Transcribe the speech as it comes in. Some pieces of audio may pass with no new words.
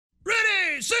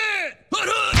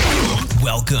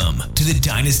Welcome to the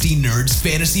Dynasty Nerds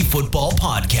Fantasy Football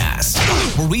Podcast,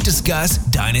 where we discuss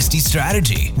Dynasty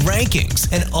strategy, rankings,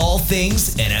 and all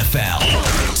things NFL.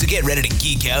 So get ready to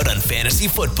geek out on fantasy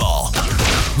football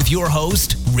with your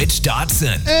host, Rich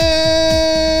Dotson.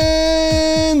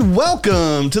 And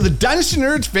welcome to the Dynasty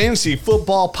Nerds Fantasy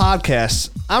Football Podcast.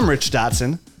 I'm Rich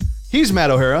Dotson. He's Matt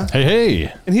O'Hara.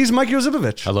 Hey. And he's Mike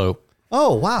Yozibovich. Hello.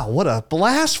 Oh, wow. What a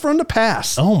blast from the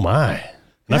past. Oh, my.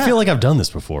 And I feel like I've done this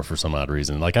before for some odd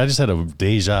reason. Like I just had a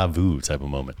deja vu type of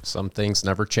moment. Some things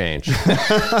never change. If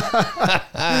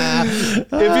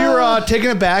you're taking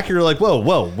it back, you're like,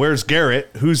 whoa, where's Garrett?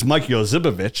 Who's Mike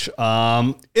Yozibovich?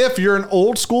 If you're an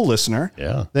old school listener,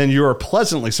 then you are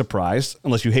pleasantly surprised,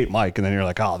 unless you hate Mike, and then you're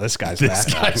like, oh, this guy's back.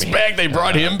 This guy's back. They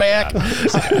brought him back.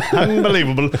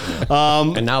 Unbelievable.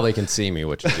 And now they can see me,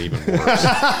 which is even worse.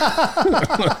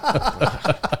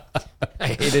 I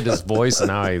hated his voice, and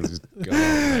now he's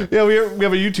going. Yeah, we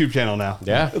have a YouTube channel now.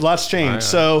 Yeah. Lots changed.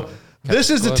 So this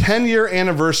is the 10-year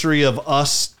anniversary of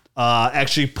us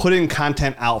actually putting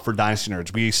content out for Dynasty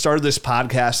Nerds. We started this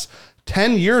podcast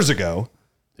 10 years ago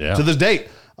to this date.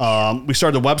 We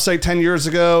started the website 10 years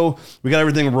ago. We got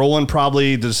everything rolling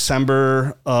probably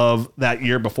December of that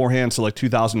year beforehand, so like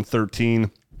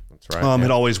 2013. That's right. Had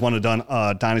always wanted done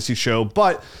a Dynasty show.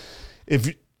 But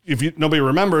if nobody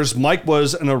remembers, Mike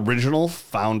was an original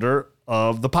founder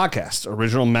of the podcast,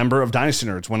 original member of Dynasty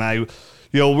Nerds. When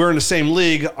we're in the same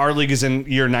league. Our league is in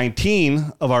year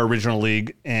 19 of our original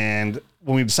league. And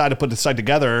when we decided to put the site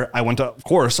together, I went to, of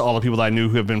course, all the people that I knew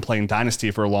who have been playing Dynasty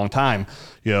for a long time.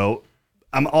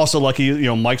 I'm also lucky,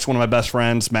 Mike's one of my best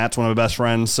friends. Matt's one of my best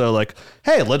friends. So like,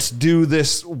 hey, let's do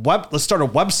this let's start a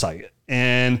website.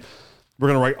 And we're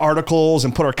going to write articles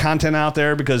and put our content out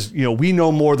there because, we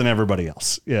know more than everybody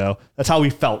else. That's how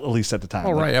we felt, at least at the time.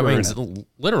 Oh, right. I mean,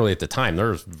 literally at the time, there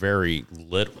was very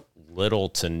little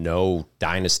to no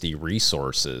Dynasty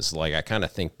resources. Like, I kind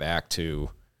of think back to,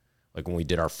 like, when we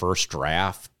did our first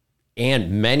draft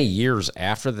and many years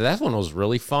after that. That's when it was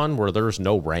really fun, where there was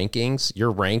no rankings.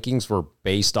 Your rankings were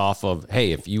based off of,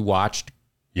 hey, if you watched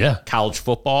college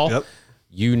football,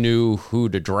 you knew who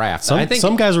to draft. I think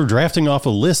some guys were drafting off a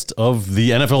list of the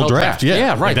NFL draft.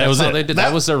 Yeah, right. That was how it. They did.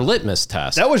 That was their litmus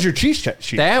test. That was your cheat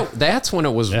sheet. That's when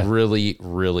it was really,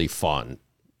 really fun.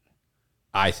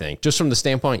 I think, just from the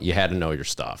standpoint, you had to know your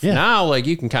stuff. Yeah. Now, like,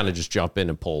 you can kind of just jump in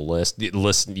and pull a list,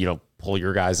 pull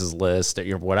your guys' list,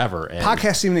 whatever. And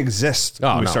podcasts even exist.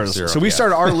 Oh, no, zero. So we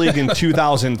started our league in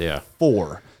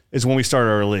 2004 is when we started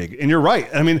our league. And you're right.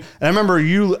 I mean, and I remember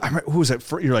who was it?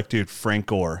 You're like, dude, Frank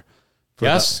Gore.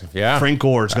 Yes. Frank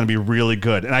Gore is going to be really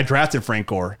good. And I drafted Frank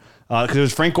Gore because it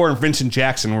was Frank Gore and Vincent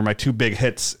Jackson were my two big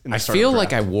hits. I feel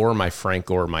like I wore my Frank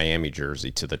Gore Miami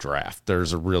jersey to the draft.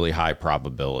 There's a really high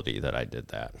probability that I did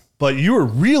that. But you were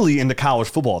really into college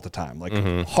football at the time, like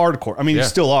hardcore. I mean, you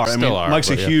still are.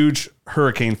 Mike's a huge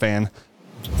Hurricane fan.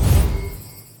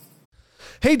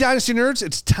 Hey, Dynasty Nerds,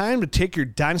 it's time to take your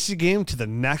Dynasty game to the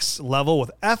next level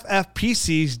with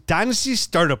FFPC's Dynasty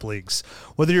Startup Leagues.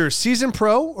 Whether you're a seasoned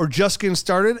pro or just getting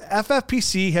started,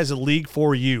 FFPC has a league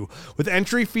for you, with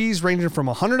entry fees ranging from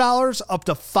 $100 up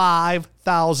to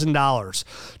 $5,000.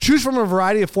 Choose from a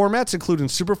variety of formats, including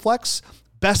Superflex,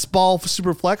 Best Ball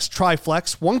Superflex,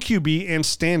 Triflex, 1QB, and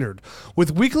Standard.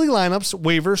 With weekly lineups,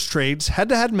 waivers, trades,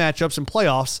 head-to-head matchups, and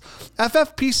playoffs,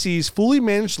 FFPC's fully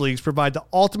managed leagues provide the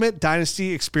ultimate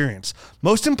Dynasty experience.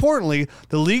 Most importantly,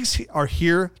 the leagues are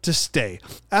here to stay.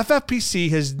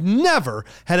 FFPC has never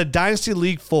had a Dynasty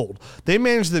league fold. They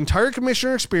manage the entire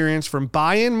commissioner experience from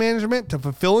buy-in management to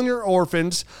fulfilling your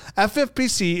orphans.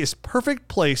 FFPC is perfect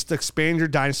place to expand your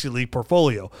Dynasty league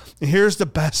portfolio. And here's the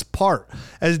best part.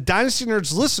 As Dynasty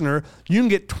Nerds listener, you can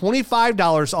get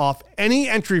 $25 off any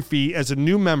entry fee as a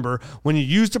new member when you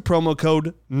use the promo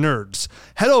code NERDS.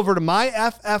 Head over to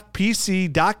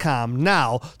myffpc.com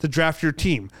now to draft your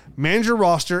team, manage your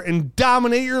roster, and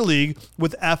dominate your league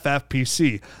with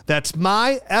FFPC. That's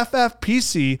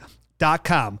myffpc.com.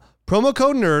 Promo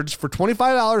code NERDS for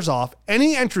 $25 off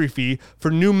any entry fee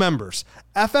for new members.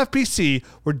 FFPC,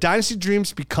 where Dynasty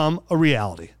dreams become a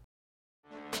reality.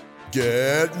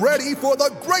 Get ready for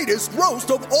the greatest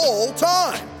roast of all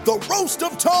time, the Roast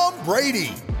of Tom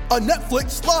Brady, a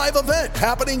Netflix live event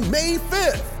happening May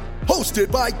 5th.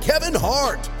 Hosted by Kevin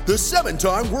Hart, the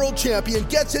 7-time world champion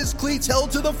gets his cleats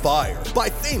held to the fire by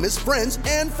famous friends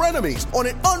and frenemies on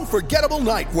an unforgettable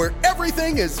night where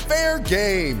everything is fair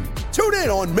game. Tune in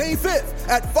on May 5th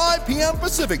at 5 p.m.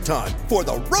 Pacific time for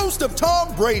the Roast of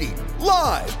Tom Brady,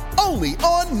 live only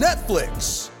on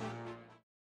Netflix.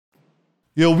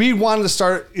 we wanted to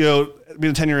start, being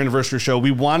a 10-year anniversary show,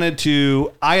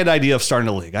 I had the idea of starting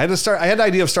a league. I had the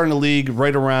idea of starting a league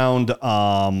right around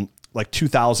like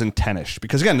 2010-ish,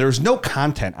 because again, there's no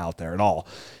content out there at all.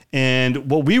 And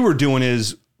what we were doing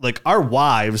is, like, our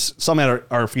wives, some had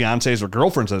our fiancés or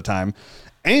girlfriends at the time,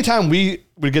 anytime we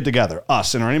would get together,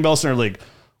 us and anybody else in our league,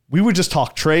 we would just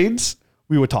talk trades.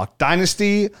 We would talk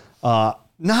Dynasty,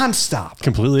 nonstop.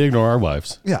 Completely ignore our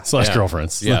wives. Yeah. /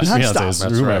 girlfriends. Yeah.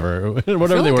 Fiancés, whoever.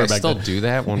 Whatever they were back still then. do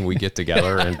that when we get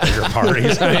together and bigger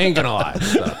parties. I ain't gonna lie.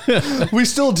 So. We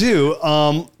still do.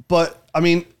 But I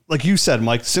mean, like you said,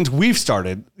 Mike, since we've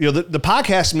started, the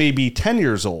podcast may be 10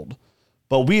 years old,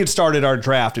 but we had started our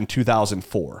draft in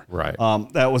 2004. Right.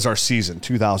 That was our season,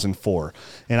 2004.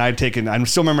 And I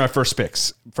still remember my first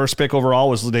picks. First pick overall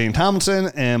was LaDainian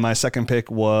Tomlinson, and my second pick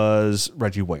was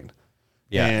Reggie Wayne.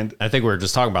 Yeah. And I think we were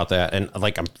just talking about that. And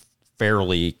like, I'm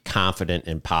fairly confident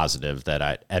and positive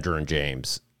that Edgerrin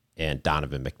James and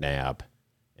Donovan McNabb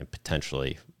and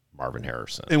potentially Marvin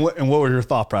Harrison. And what were your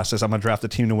thought process? I'm going to draft the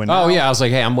team to win now? Oh, yeah. I was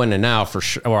like, hey, I'm winning now for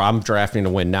sure. Or I'm drafting to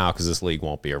win now because this league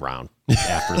won't be around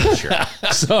after this year.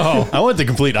 So I went the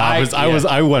complete opposite.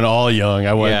 I went all young.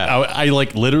 I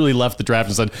like literally left the draft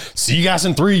and said, see you guys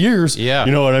in 3 years. Yeah.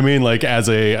 You know what I mean? Like as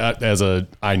a,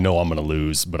 I know I'm going to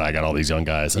lose, but I got all these young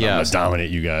guys and I'm going to dominate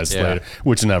you guys later,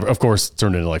 which never, of course,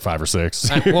 turned into like 5 or 6.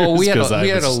 Well, we had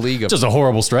a league of just a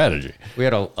horrible strategy. We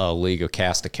had a league of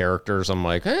cast of characters. I'm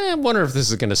like, I wonder if this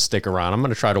is going to stick around. I'm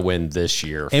going to try to win this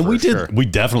year. And we did. Sure. We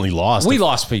definitely lost. We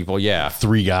lost people. Yeah.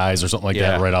 3 guys or something like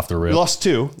that right off the rip. We lost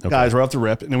 2 guys right off the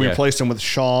rip. And then we replaced them with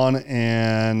Sean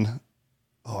and,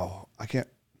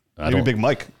 maybe Big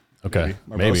Mike. Okay.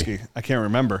 Maybe. I can't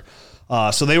remember.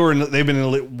 So they've been in the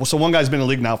league. So one guy's been in the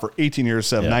league now for 18 years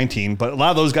instead of 19, but a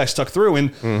lot of those guys stuck through.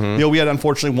 And, we had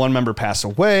unfortunately one member pass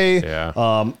away. Yeah.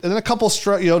 And then a couple,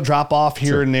 drop off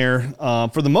here and there.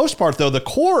 For the most part though, the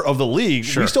core of the league,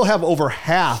 we still have over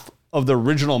half of the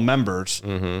original members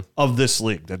of this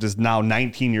league that is now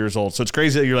 19 years old. So it's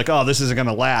crazy that you're like, oh, this isn't going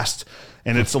to last.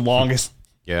 And it's the longest,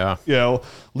 league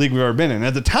we've ever been in.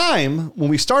 At the time when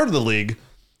we started the league,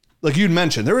 like you'd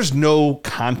mentioned, there was no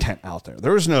content out there.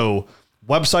 There was no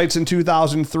websites in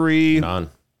 2003.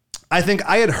 None. I think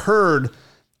I had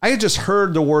just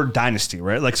heard the word Dynasty,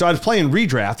 right? Like, so I was playing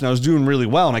redraft and I was doing really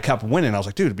well and I kept winning. I was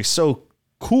like, dude, it'd be so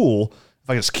cool if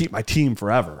I could just keep my team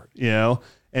forever,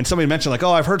 And somebody mentioned like,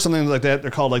 oh, I've heard something like that. They're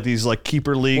called like these like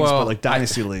keeper leagues, but like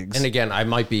dynasty leagues. And again, I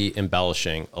might be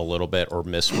embellishing a little bit or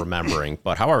misremembering,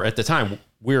 but however, at the time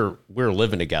we're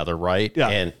living together, right? Yeah.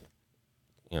 And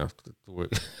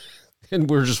and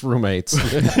we're just roommates.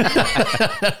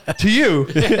 To you.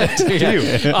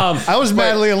 I was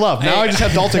madly in love. Now I just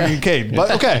have Dalton and Cade,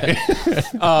 but okay.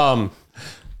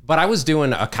 But I was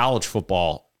doing a college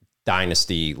football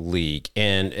dynasty league,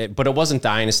 but it wasn't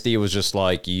dynasty. It was just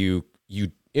like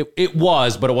it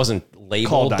was, but it wasn't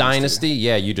labeled dynasty.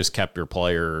 Yeah, you just kept your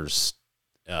players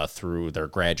through their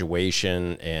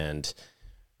graduation and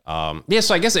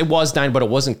so I guess it was dynasty, but it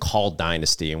wasn't called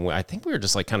dynasty. And I think we were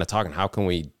just like kind of talking, how can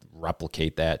we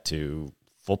replicate that to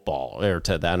football or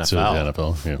to the NFL? To the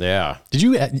NFL, yeah. Did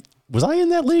you? Was I in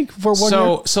that league for 1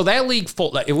 year? So that league,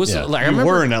 it was. Yeah. Like, I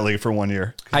remember, were in that league for 1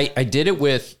 year. I did it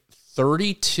with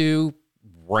 32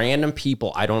 random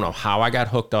people. I don't know how I got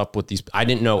hooked up with these. I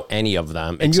didn't know any of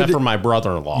them except for my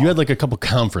brother-in-law. You had like a couple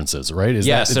conferences, right?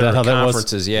 Yes, there were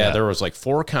conferences. Yeah, there was like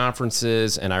 4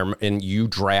 conferences, and you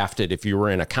drafted. If you were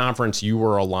in a conference, you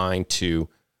were aligned to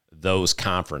those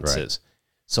conferences. Right.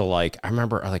 So like I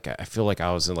remember, like I feel like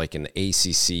I was in like an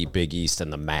ACC, Big East,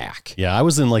 and the MAC. Yeah, I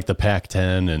was in like the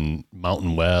Pac-10 and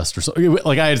Mountain West or something.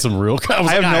 Like I had some real.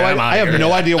 I have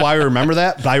no idea why I remember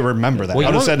that, but I remember that. Well,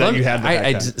 I would have said that you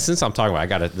had. Since I'm talking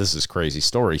about, this is a crazy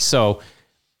story. So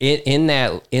in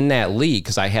that league,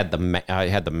 because I had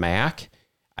the MAC.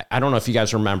 I don't know if you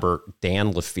guys remember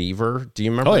Dan Lefevre. Do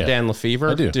you remember Dan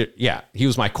Lefevre? I do. Yeah, he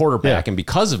was my quarterback, and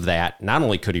because of that, not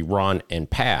only could he run and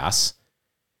pass,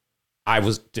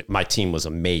 my team was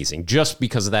amazing just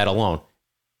because of that alone.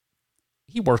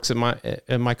 He works in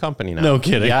my company now. No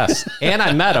kidding. Yes. And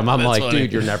I met him. I'm like, funny.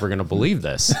 Dude, you're never going to believe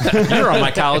this. You're on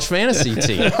my college fantasy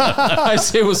team. I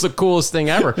say it was the coolest thing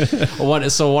ever. What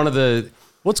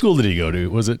school did he go to?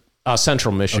 Was it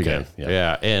Central Michigan? Okay.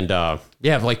 Yeah. And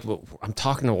like I'm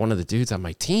talking to one of the dudes on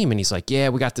my team and he's like, yeah,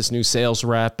 we got this new sales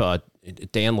rep,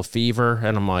 Dan Lefevre.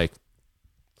 And I'm like,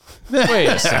 Wait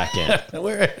a second.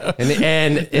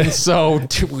 and so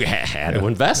we had to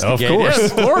investigate. Of course.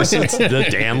 Yes, of course. It's the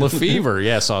Dan Lefevre.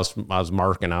 Yes, I was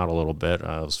marking out a little bit. It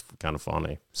was kind of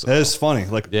funny. So, That is funny.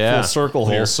 Like full circle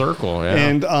here. Full circle, yeah.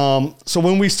 And so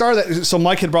when we started that, so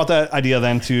Mike had brought that idea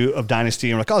then of Dynasty,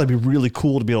 and we're like, oh, that'd be really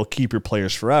cool to be able to keep your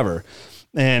players forever.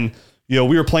 And we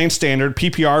were playing standard.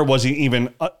 PPR wasn't even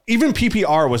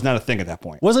PPR was not a thing at that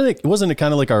point. Wasn't it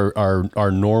kind of like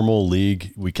our normal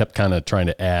league? We kept kind of trying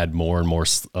to add more and more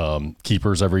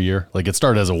keepers every year. Like it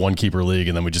started as a 1-keeper league,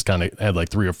 and then we just kind of had like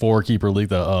 3 or 4 keeper league.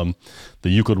 The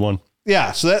Euclid one.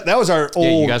 Yeah, so that was our old.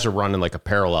 Yeah, you guys are running like a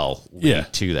parallel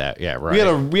league to that. Yeah, right.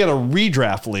 We had a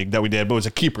redraft league that we did, but it was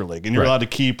a keeper league, and you're allowed to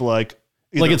keep like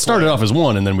it started off as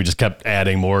 1, and then we just kept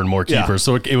adding more and more keepers.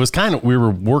 Yeah. So it was kind of, we were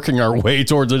working our way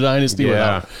towards a dynasty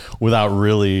without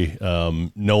really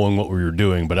knowing what we were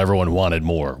doing, but everyone wanted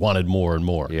more and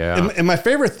more. Yeah. And my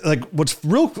favorite, like what's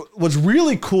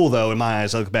really cool though, in my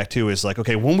eyes, I look back to is like,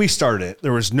 okay, when we started it,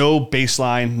 there was no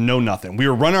baseline, no nothing. We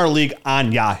were running our league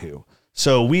on Yahoo.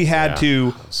 So we had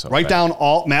to write down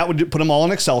Matt would put them all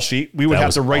in an Excel sheet. We would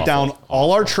have to write down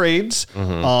all our trades,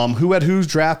 who had whose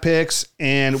draft picks,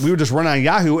 and we would just run on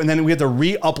Yahoo. And then we had to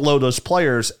re-upload those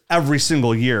players every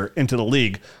single year into the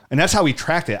league. And that's how we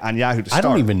tracked it on Yahoo to start. I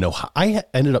don't even know how I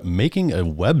ended up making a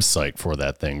website for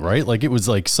that thing, right? Like it was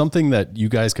like something that you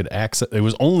guys could access. It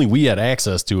was only we had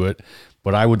access to it.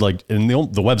 But I would like, and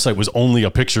the website was only a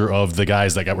picture of the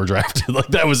guys that were drafted. Like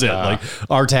that was it. Like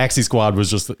our taxi squad was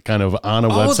just kind of on a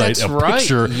website,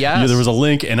 picture. Yes. There was a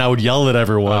link, and I would yell at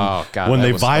everyone when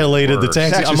they violated the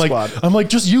taxi. I'm like,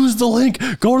 just use the link.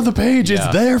 Go to the page. Yeah.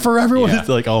 It's there for everyone. It's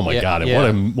like, oh my God,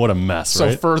 what a mess. So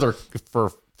right?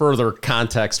 for further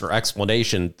context or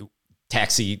explanation,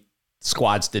 taxi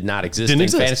squads did not exist in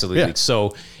fantasy league,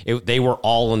 so they were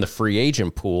all in the free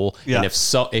agent pool. And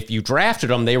if you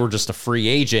drafted them, they were just a free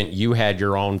agent. You had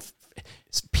your own.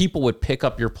 People would pick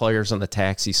up your players on the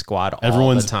taxi squad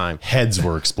all the time. Heads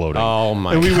were exploding. Oh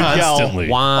my! And we would constantly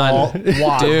yell,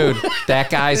 Juan, dude, that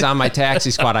guy's on my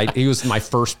taxy squad. He was my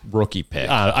first rookie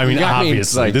pick.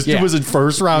 Obviously, this dude was a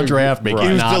first round draft pick.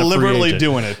 He was deliberately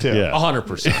doing it too.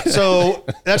 100%. So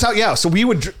that's how. Yeah. So we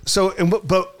would.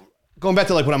 But going back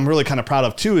to like what I'm really kind of proud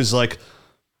of too is like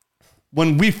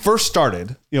when we first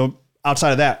started,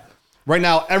 outside of that, right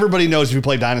now, everybody knows if you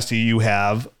play Dynasty, you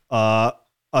have a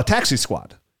taxi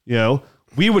squad.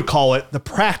 We would call it the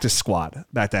practice squad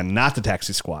back then, not the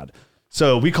taxi squad.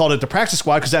 So we called it the practice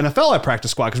squad because the NFL had practice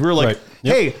squad because we were like,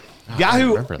 hey,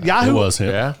 Yahoo was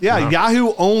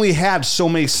Yahoo only had so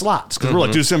many slots because we're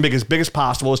like, dude, it's gonna be as big as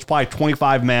possible. It's probably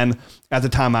 25 men at the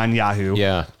time on Yahoo.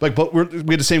 Yeah. Like, but we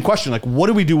had the same question. Like, what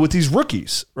do we do with these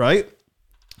rookies? Right.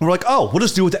 And we're like, oh, we'll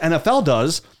just do what the NFL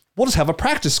does. We'll just have a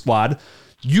practice squad.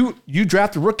 You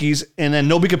draft the rookies and then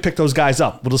nobody could pick those guys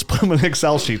up. We'll just put them in an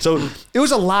Excel sheet. So it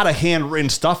was a lot of handwritten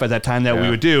stuff at that time that we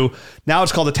would do. Now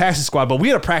it's called the taxi squad, but we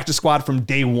had a practice squad from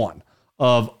day one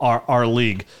of our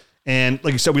league. And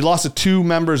like you said, we lost to 2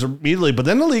 members immediately, but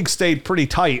then the league stayed pretty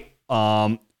tight.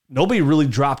 Nobody really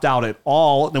dropped out at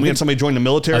all. Then we had somebody join the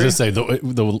military. I was going to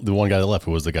say, the one guy that left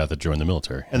was the guy that joined the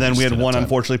military. And then we had one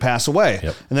unfortunately pass away.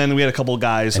 Yep. And then we had a couple of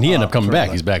guys. And he ended up coming back.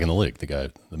 He's back in the league,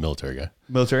 the military guy.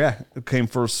 Military, yeah. It came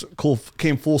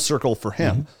full circle for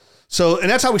him. So, and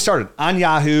that's how we started. On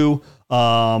Yahoo,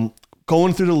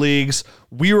 going through the leagues.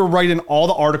 We were writing all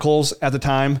the articles at the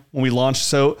time when we launched.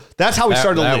 So that's how we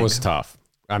started the league. That was tough.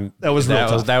 That was real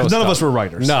tough. None of us were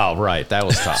writers. No, right. That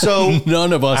was tough. So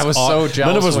none of us. I was so jealous.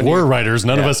 None of us were writers.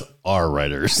 None of us are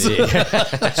writers. Yeah.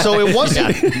 So it wasn't.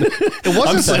 It wasn't.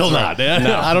 I'm still not.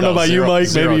 No, I don't know about you, Mike.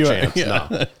 Maybe you.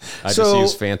 No. I just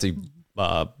use fancy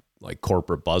like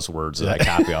corporate buzzwords that I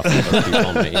copy off of other people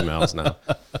in my emails now.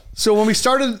 So when we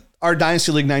started our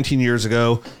Dynasty League 19 years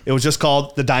ago, it was just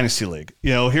called the Dynasty League.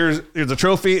 Here's the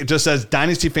trophy. It just says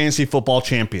Dynasty Fantasy Football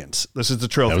Champions. This is the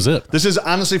trophy. That was it. This is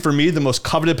honestly for me the most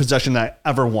coveted possession that I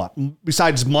ever want,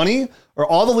 besides money or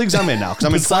all the leagues I'm in now because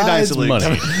I'm in 5 Dynasty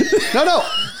leagues. No.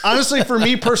 Honestly, for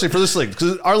me personally, for this league,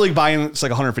 because our league buy-in it's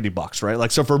like $150, right? Like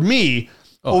so for me,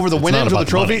 over the win into the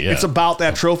trophy, it's about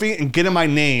that trophy and getting my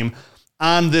name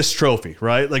on this trophy,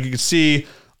 right? Like you can see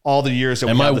all the years that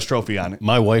we have this trophy on it.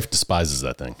 My wife despises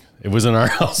that thing. It was in our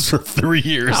house for 3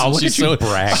 years. Oh, look at you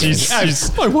bragging.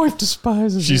 My wife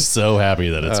despises it. She's so happy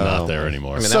that it's not there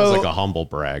anymore. I mean, that was like a humble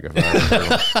brag.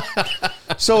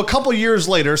 So a couple years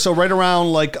later, so right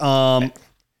around like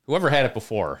whoever had it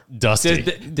before, Dusty,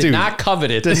 did not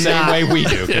covet it the same way we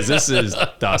do because this is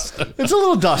dusty. It's a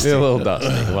little dusty. Well,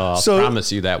 I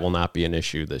promise you that will not be an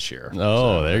issue this year.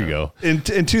 Oh, there you go. In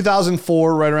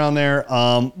 2004, right around there,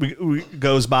 we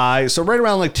goes by. So right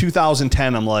around like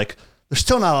 2010, I'm like, there's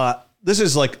still not this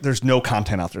is like, there's no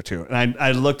content out there too. And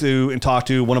I looked to and talked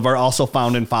to one of our also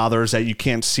founding fathers that you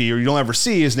can't see or you don't ever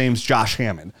see. His name's Josh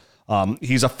Hammond.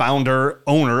 He's a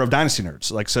owner of Dynasty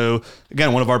Nerds. Like, so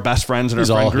again, one of our best friends in our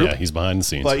friend group. Yeah, he's behind the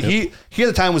scenes. But he at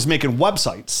the time was making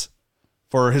websites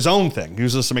for his own thing. He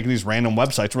was just making these random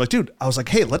websites. We're like, dude, I was like,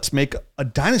 hey, let's make a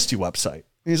Dynasty website.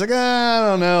 And he's like,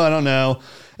 I don't know.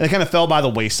 And it kind of fell by the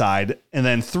wayside. And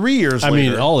then 3 years later. I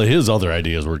mean, all of his other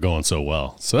ideas were going so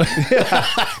well. So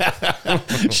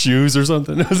shoes or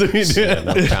something. It was a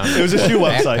shoe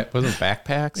website. Was it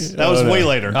backpacks? That was way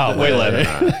later. Oh, way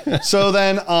later. So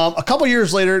then a couple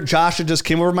years later, Josh had just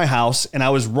came over to my house and I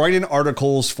was writing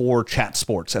articles for Chat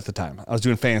Sports at the time. I was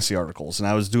doing fantasy articles and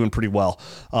I was doing pretty well.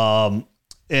 And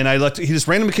he just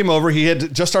randomly came over. He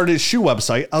had just started his shoe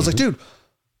website. I was like, dude,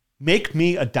 make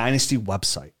me a Dynasty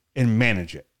website and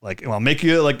manage it. Like, I'll make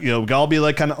you we all be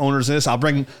like kind of owners in this. I'll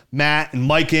bring Matt and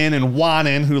Mike in and Juan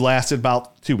in, who lasted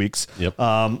about 2 weeks. Yep.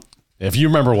 If you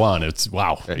remember Juan, it's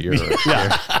wow. If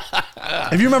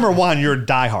you remember Juan, you're a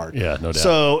diehard. Yeah, no doubt.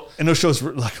 So, and those shows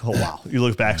were like, oh wow. You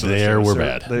look back. We're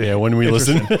bad. When we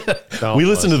listened, we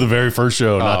listened to the very first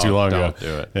show not too long ago.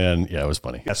 Do it. And yeah, it was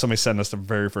funny. Yeah, somebody sent us the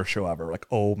very first show ever. Like,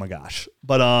 oh my gosh.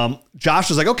 But Josh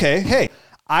was like, okay, hey,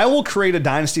 I will create a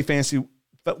Dynasty fantasy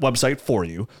website for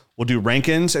you. We'll do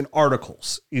rankings and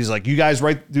articles. He's like, you guys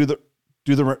do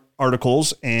the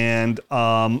articles and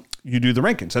you do the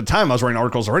rankings. At the time, I was writing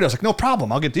articles already. I was like, no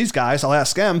problem. I'll get these guys. I'll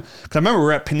ask them. Because I remember we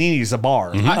were at Panini's, the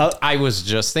bar. Mm-hmm. I was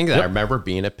just thinking that. I remember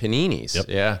being at Panini's. Yep.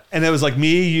 Yeah. And it was like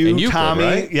me, you Tommy,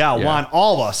 right? Juan,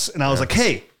 all of us. And I was like,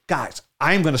 hey, guys,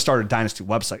 I'm going to start a Dynasty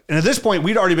website. And at this point,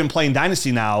 we'd already been playing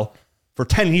Dynasty now for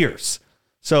 10 years.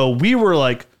 So we were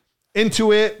like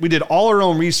into it. We did all our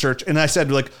own research. And I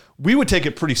said, like, we would take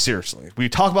it pretty seriously. We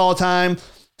talk about all the time.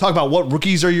 Talk about what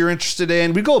rookies are you interested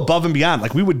in. We go above and beyond.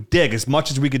 Like, we would dig as much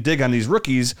as we could dig on these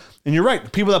rookies. And you're right. The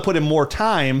people that put in more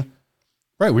time.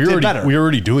 Right. We were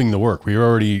already doing the work. We were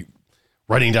already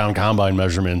writing down combine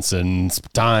measurements and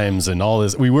times and all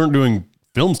this. We weren't doing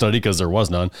film study because there was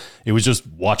none. It was just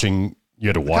watching. You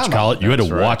had to watch college. You had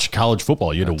to watch college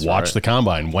football. You had to watch the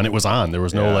combine when it was on. There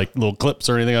was no like little clips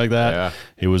or anything like that. Yeah.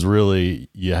 It was really,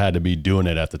 you had to be doing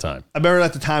it at the time. I remember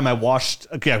at the time I watched,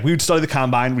 we would study the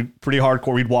combine. We pretty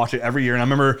hardcore. We'd watch it every year. And I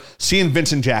remember seeing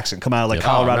Vincent Jackson come out of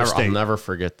Colorado State. I'll never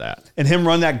forget that. And him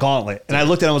run that gauntlet. And I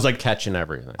looked at him, I was like, catching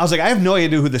everything. I was like, I have no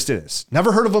idea who this is.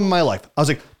 Never heard of him in my life. I was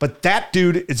like, but that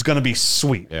dude is going to be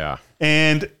sweet. Yeah.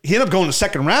 And he ended up going to the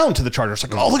second round to the Chargers.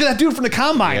 Like, oh, look at that dude from the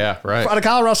combine. Yeah, right. Out of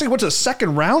Colorado State. Went to the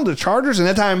second round to the Chargers. And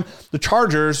at that time, the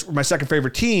Chargers were my second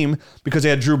favorite team because they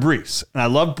had Drew Brees. And I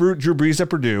loved Drew Brees at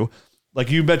Purdue.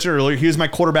 Like you mentioned earlier, he was my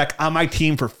quarterback on my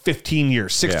team for 15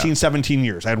 years, 17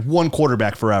 years. I had one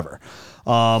quarterback forever.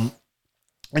 And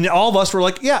all of us were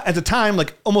like, yeah, at the time,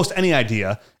 like almost any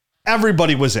idea,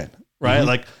 everybody was in, right? Mm-hmm.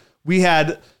 Like we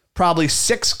had probably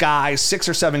 6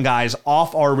 or 7 guys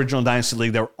off our original Dynasty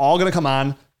League that were all going to come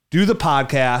on, do the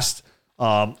podcast.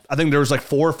 I think there was like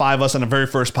 4 or 5 of us on the very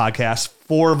first podcast,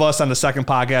 4 of us on the second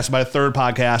podcast. By the third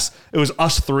podcast, it was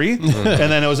us 3. And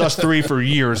then it was us 3 for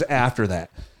years after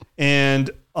that. And,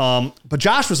 but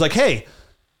Josh was like, hey,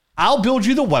 I'll build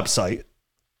you the website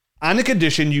on the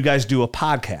condition you guys do a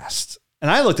podcast.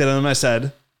 And I looked at him and I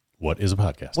said, what is a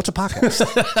podcast? What's a podcast?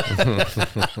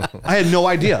 I had no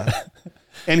idea.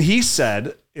 And he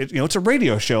said, it's a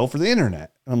radio show for the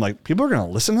internet. And I'm like, people are going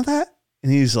to listen to that?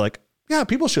 And he's like, yeah,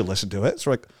 people should listen to it. So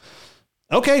we're like,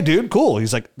 okay, dude, cool.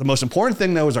 He's like, the most important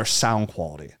thing though is our sound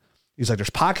quality. He's like,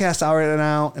 there's podcasts out right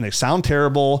now and they sound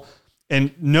terrible.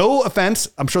 And no offense,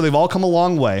 I'm sure they've all come a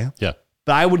long way. Yeah.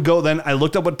 But I would go then, I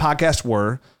looked up what podcasts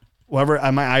were, whoever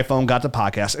on my iPhone got the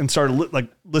podcast and started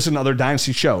listening to other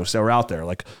Dynasty shows that were out there,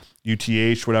 like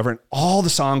UTH, whatever. And all the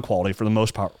sound quality for the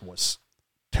most part was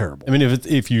terrible. I mean,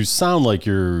 if you sound like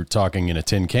you're talking in a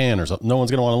tin can or something, no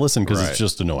one's going to want to listen because it's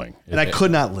just annoying. And I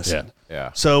could not listen.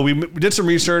 Yeah. So we did some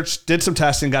research, did some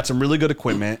testing, got some really good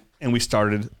equipment, and we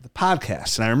started the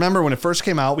podcast. And I remember when it first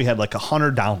came out, we had like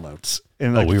 100 downloads.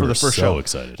 And we for were the first so show.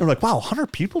 Excited. And we're like, wow,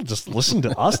 100 people just listened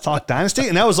to us talk Dynasty.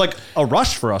 And that was like a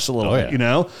rush for us a little bit,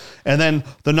 And then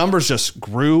the numbers just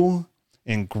grew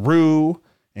and grew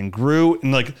and grew.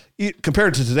 And like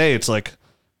compared to today, it's like,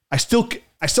 I still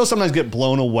sometimes get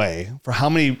blown away for how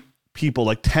many people,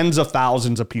 like tens of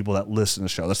thousands of people that listen to the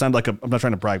show. That's not like I'm not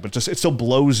trying to brag, but it still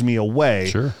blows me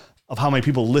away of how many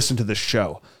people listen to this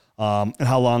show and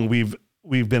how long we've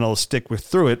been able to stick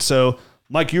through it. So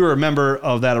Mike, you were a member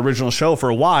of that original show for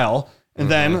a while. And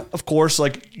then of course,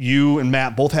 like you and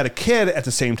Matt both had a kid at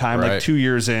the same time, like 2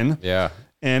 years in. Yeah.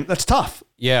 And that's tough.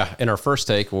 Yeah. In our first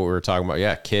take, what we were talking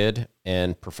about, kid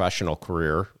and professional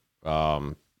career.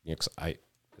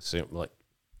 As like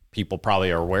people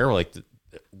probably are aware, like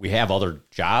we have other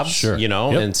jobs, Sure. you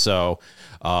know, Yep. and so,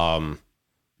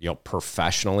 you know,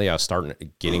 professionally, I was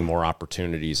getting more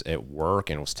opportunities at work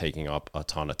and was taking up a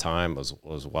ton of time as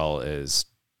well as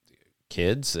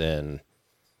kids. And,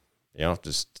 you know,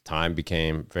 just time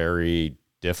became very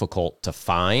difficult to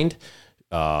find,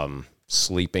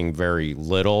 sleeping very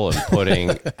little and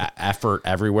putting effort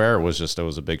everywhere. It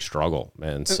was a big struggle.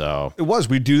 And so It was.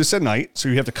 We do this at night, so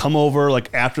you have to come over like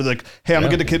after like, hey, I'm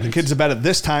gonna get the kids to bed at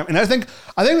this time. And I think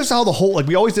that's how the whole, like,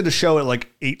 we always did a show at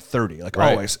like 8:30, like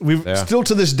Right. always. We've still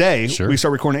to this day we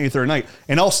start recording at 8:30 at night,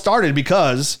 and all started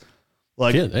because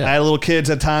like I had little kids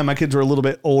at the time. My kids were a little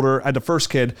bit older. I had the first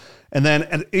kid, and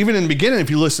then even in the beginning, if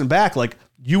you listen back, like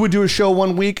you would do a show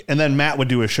 1 week, and then Matt would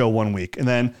do a show 1 week, and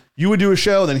then you would do a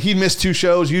show, then he'd miss 2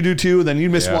 shows, you do 2, then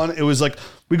you'd miss 1. It was like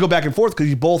we go back and forth because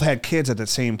you both had kids at the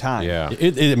same time. yeah,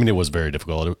 I mean, it was very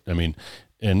difficult. I mean,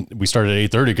 and we started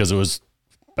at 8:30 because it was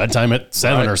bedtime at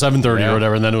 7 or 7:30 or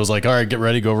whatever. And then it was like, all right, get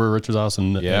ready, go over to Richard's house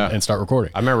and start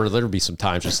recording. I remember there'd be some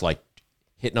times just like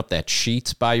hitting up that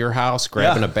Sheetz by your house,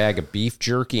 grabbing a bag of beef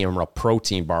jerky and a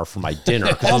protein bar for my dinner.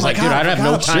 Because I was like, dude, I don't have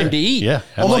no time to eat. Yeah.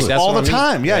 Almost that's all what the I mean.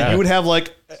 time. Yeah. You would have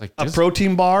like a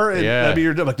protein bar, and Yeah. that'd be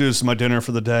your, like, dude, this is my dinner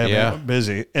for the day. I'm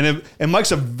busy. And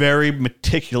Mike's a very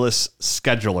meticulous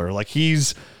scheduler. Like he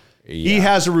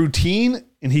has a routine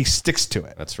and he sticks to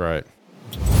it. That's right.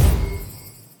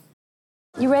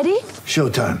 You ready?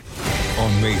 Showtime.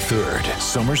 On May 3rd,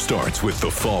 summer starts with The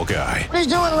Fall Guy. Let's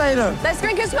do it later. Let's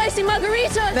drink a spicy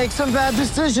margarita. Make some bad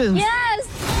decisions. Yes.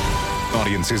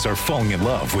 Audiences are falling in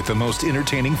love with the most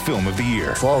entertaining film of the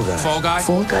year. Fall guy. Fall Guy?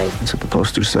 Fall guy. That's what the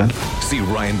poster said. See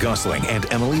Ryan Gosling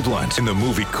and Emily Blunt in the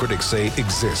movie critics say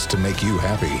exists to make you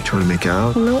happy. Trying to make it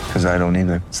out? Nope. Because I don't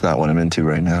either. It's not what I'm into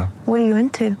right now. What are you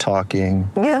into?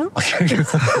 Talking. Yeah.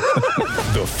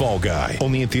 The Fall Guy.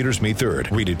 Only in theaters May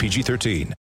 3rd. Rated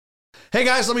PG-13. Hey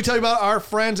guys, let me tell you about our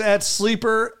friends at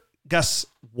Sleeper. Guess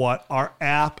what? Our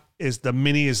app the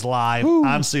mini is live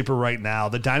on Sleeper right now.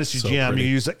 The Dynasty GM. pretty. You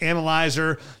can use the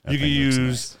analyzer. You can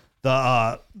use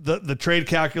the trade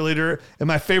calculator. And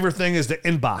my favorite thing is the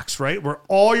inbox, right? Where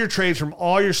all your trades from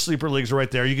all your Sleeper leagues are right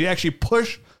there. You can actually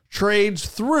push trades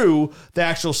through the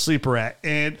actual Sleeper app.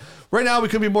 And right now, we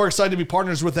couldn't be more excited to be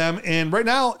partners with them. And right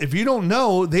now, if you don't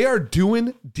know, they are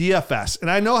doing DFS. And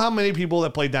I know how many people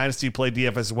that play Dynasty play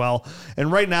DFS as well.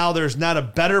 And right now, there's not a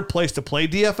better place to play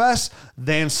DFS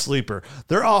than Sleeper.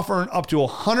 They're offering up to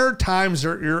 100 times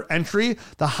your entry,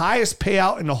 the highest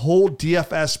payout in the whole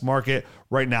DFS market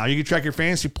right now. You can track your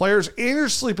fantasy players and your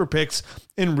sleeper picks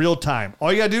in real time.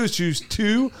 All you got to do is choose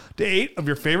 2 to 8 of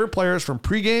your favorite players from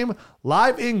pregame,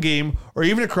 live in-game, or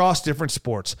even across different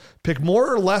sports. Pick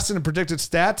more or less than the predicted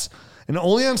stats, and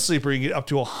only on Sleeper you can get up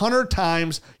to 100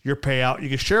 times your payout. You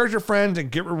can share with your friends and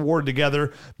get rewarded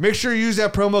together. Make sure you use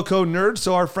that promo code NERD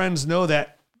so our friends know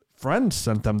that friends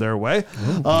sent them their way.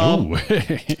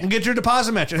 And get your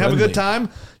deposit match and have a good time.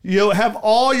 You'll have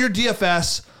all your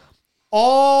DFS,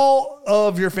 all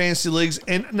of your fantasy leagues,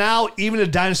 and now even a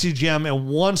Dynasty GM in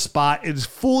one spot. It is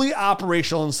fully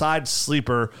operational inside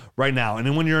Sleeper right now. And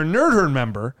then when you're a Nerd Herd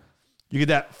member, you get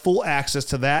that full access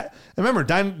to that. And remember,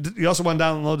 you also want to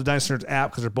download the Dynasty Nerds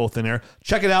app because they're both in there.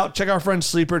 Check it out. Check out our friend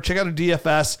Sleeper. Check out a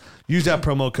DFS. Use that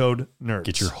promo code NERDS.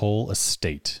 Get your whole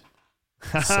estate.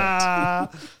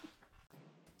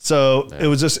 So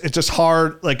it's just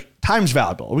hard. Like, time's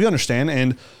valuable. We understand.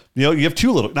 And you have you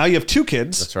have 2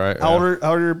 kids. That's right. How old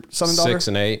are your son and daughter? 6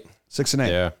 and 8. 6 and 8.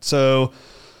 Yeah. So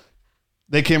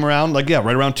they came around right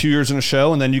around 2 years in a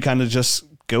show, and then you kind of just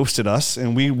ghosted us,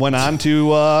 and we went on to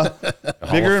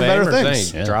bigger and better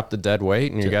things. Yeah. Drop the dead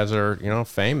weight, and you guys are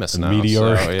famous now.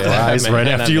 Meteoric rise right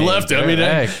after you left. I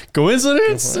mean,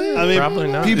 coincidence? I mean, probably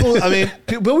not.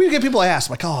 But we get people ask,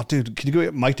 like, "Oh, dude, can you go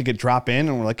get Mike to get drop in?"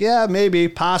 And we're like, "Yeah, maybe,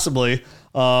 possibly."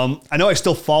 I know I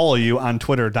still follow you on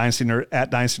Twitter, Dynasty Nerd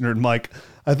at Dynasty Nerd Mike.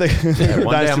 I think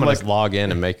one day I'm going to log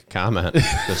in and make a comment.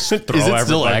 Just throw Is it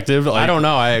still active? I don't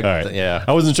know.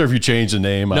 I wasn't sure if you changed the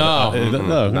name. No.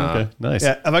 Okay, nice.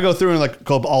 Yeah, if I go through and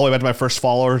go all the way back to my first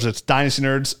followers, it's Dynasty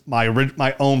Nerds,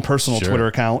 my own personal Twitter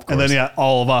account, and then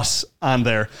all of us on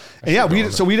there. And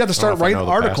we'd have to start writing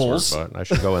articles. Password, but I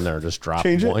should go in there and just drop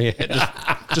Change it? one.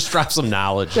 Yeah, just drop some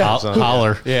knowledge.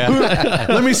 Holler. Yeah.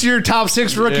 Let me see your top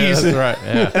 6 rookies. Yeah, that's right.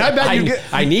 Yeah. And I bet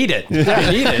I need it.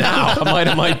 I need it now.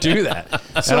 I might do that.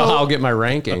 So I'll get my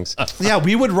rankings. Yeah,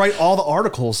 we would write all the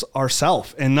articles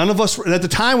ourselves, and none of us at the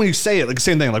time when you say it, like the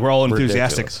same thing, like we're all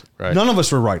enthusiastic. Ridiculous, right. None of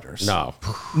us were writers. No,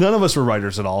 none of us were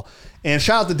writers at all. And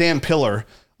shout out to Dan Pillar,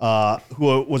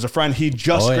 who was a friend. He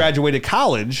just graduated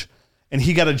college, and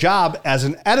he got a job as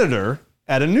an editor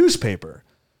at a newspaper.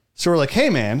 So we're like, hey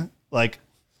man, like,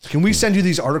 can we send you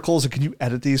these articles and can you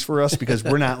edit these for us? Because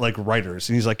we're not like writers.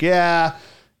 And he's like, yeah.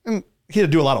 And he had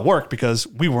to do a lot of work because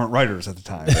we weren't writers at the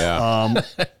time. Yeah.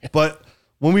 But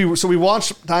when we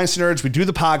watched Dynasty Nerds, we do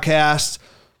the podcast.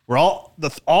 We're all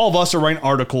of us are writing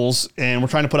articles and we're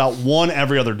trying to put out one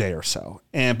every other day or so.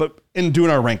 But doing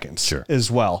our rankings as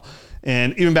well.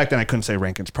 And even back then I couldn't say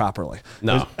rankings properly.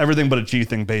 No. It was everything but a G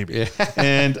thing, baby. Yeah.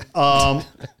 And what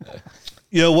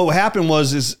happened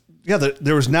was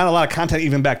there was not a lot of content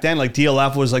even back then. Like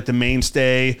DLF was like the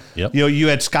mainstay. Yep. You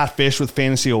had Scott Fish with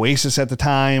Fantasy Oasis at the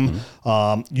time.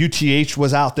 UTH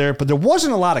was out there, but there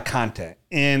wasn't a lot of content.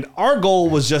 And our goal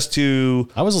was just to.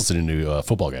 I was listening to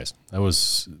Football Guys.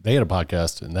 They had a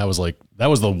podcast, and that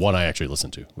was the one I actually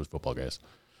listened to was Football Guys.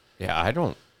 Yeah, I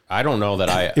don't know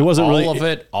that It wasn't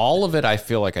all of it. I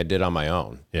feel like I did on my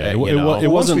own. Yeah, it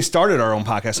wasn't. Once we started our own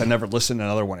podcast, I never listened to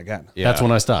another one again. Yeah. That's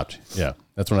when I stopped. Yeah,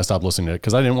 that's when I stopped listening to it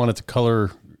because I didn't want it to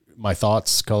color my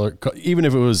thoughts, even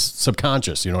if it was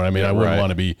subconscious. You know what I mean? I wouldn't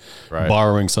want to be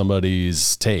borrowing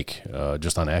somebody's take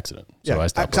just on accident. So I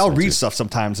stopped. I'll read stuff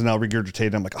sometimes and I'll regurgitate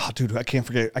it. I'm like, oh, dude, I can't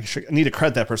forget. I need to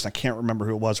credit that person. I can't remember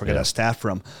who it was. Where I got that staff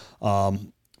from.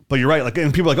 But you're right. Like,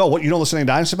 and people are like, oh, what? You don't listen to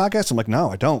Dynasty podcasts? I'm like,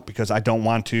 no, I don't, because I don't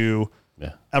want to.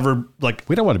 Yeah. Ever like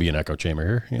we don't want to be an echo chamber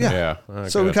here. You know? Yeah.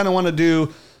 So we kind of want to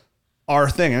do our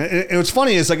thing, and what's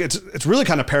funny is like it's really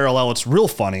kind of parallel. It's real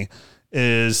funny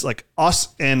is like us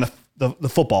and the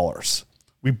footballers.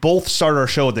 We both started our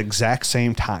show at the exact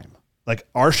same time. Like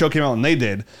our show came out and they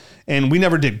did, and we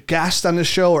never did guests on this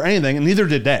show or anything, and neither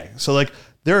did they. So like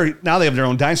now they have their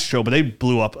own Dynasty show, but they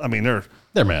blew up. I mean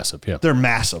they're massive, yeah. They're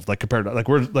massive, like compared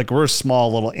to we're a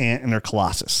small little ant and they're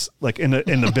colossus, like in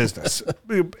the business.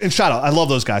 And shout out, I love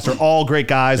those guys. They're all great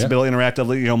guys. Bill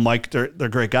Interactive, Mike, they're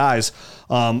great guys.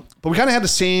 But we kind of had the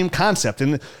same concept,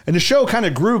 and the show kind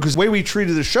of grew because the way we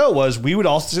treated the show was we would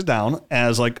all sit down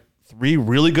as like three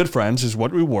really good friends, is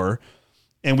what we were,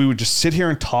 and we would just sit here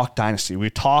and talk Dynasty.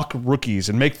 We'd talk rookies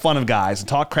and make fun of guys and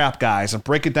talk crap guys and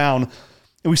break it down,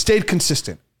 and we stayed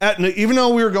consistent. Even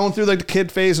though we were going through like the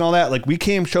kid phase and all that, like we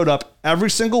showed up every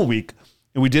single week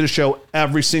and we did a show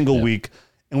every single week,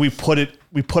 and we put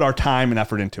our time and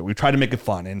effort into it. We tried to make it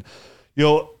fun. And,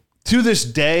 to this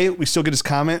day, we still get this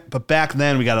comment, but back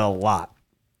then we got it a lot.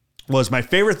 Was my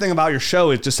favorite thing about your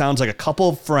show, it just sounds like a couple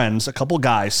of friends, a couple of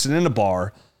guys sitting in a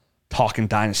bar talking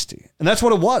Dynasty. And that's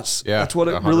what it was. Yeah, that's what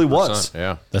it really was.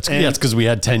 Yeah. That's because we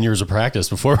had 10 years of practice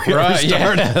before we ever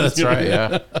started. Yeah, that's right.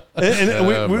 Yeah.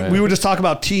 And we would just talk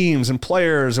about teams and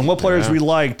players and what players we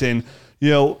liked. And,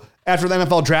 after the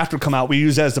NFL draft would come out, we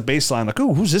used that as the baseline. Like,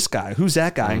 ooh, who's this guy? Who's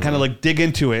that guy? And kind of like dig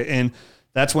into it. And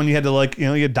that's when you had to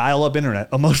you dial up internet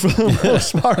almost for the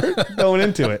most part going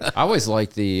into it. I always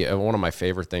liked one of my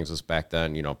favorite things was back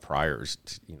then, prior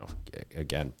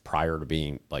to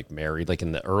being like married, like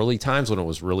in the early times when it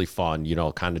was really fun,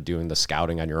 kind of doing the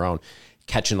scouting on your own,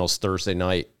 catching those Thursday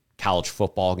night college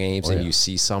football games, and you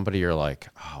see somebody, you're like,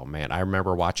 oh man, I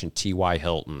remember watching T.Y.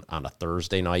 Hilton on a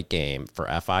Thursday night game for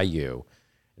FIU.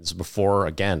 This is before,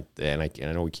 again, and I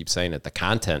know we keep saying it, the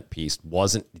content piece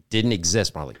didn't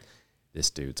exist, but I'm like, this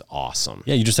dude's awesome.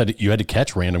 Yeah, you had to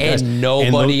catch random guys. And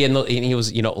nobody and he was,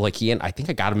 I think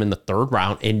I got him in the third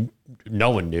round and no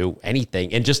one knew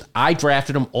anything. And just, I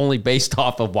drafted him only based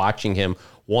off of watching him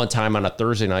one time on a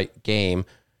Thursday night game.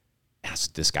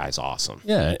 This guy's awesome.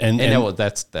 Yeah.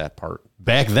 That's that part.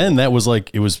 Back then, that was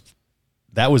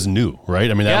new, right?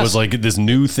 I mean, that was like this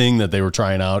new thing that they were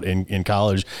trying out in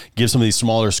college. Give some of these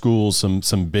smaller schools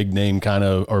some big name kind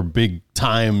of, or big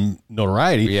time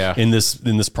notoriety in this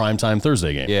primetime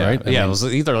Thursday game, right? I mean, it was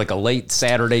either like a late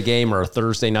Saturday game or a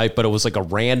Thursday night, but it was like a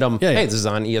random, hey, this is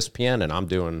on ESPN and I'm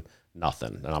doing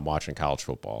nothing and I'm watching college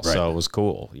football. Right. So it was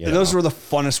cool. And those were the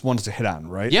funnest ones to hit on,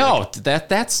 right?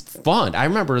 That's fun. I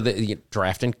remember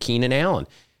drafting Keenan Allen.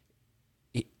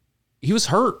 He was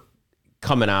hurt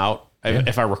coming out,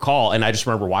 if I recall, and I just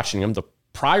remember watching him the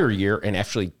prior year and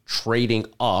actually trading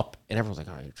up, and everyone's like,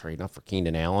 oh, you're trading up for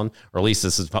Keenan Allen? Or at least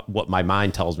this is what my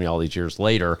mind tells me all these years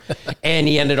later. And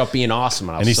he ended up being awesome,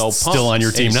 and I was so pumped. Still on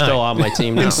your team now. Still on my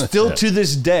team now. And still to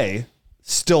this day,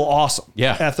 still awesome.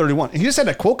 Yeah. At 31. And he just had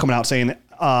that quote coming out saying,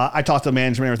 I talked to the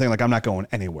management and everything, like, I'm not going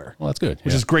anywhere. Well, that's good.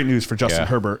 Which is great news for Justin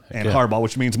Herbert and Harbaugh,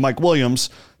 which means Mike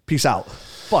Williams, peace out.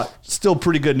 But still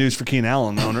pretty good news for Keenan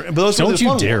Allen, the owner. But those don't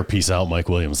you dare peace out Mike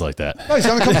Williams like that. No, he's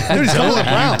coming to the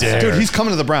Browns. Dude, he's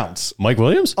coming to the Browns. Mike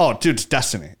Williams? Oh, dude, it's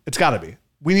destiny. It's got to be.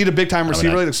 We need a big-time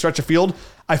receiver to stretch a field.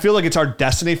 I feel like it's our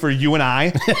destiny for you and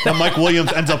I that Mike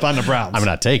Williams ends up on the Browns. I'm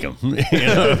not take him.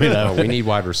 We need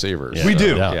wide receivers. We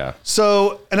do. Yeah.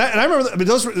 So, and I remember,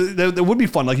 those that would be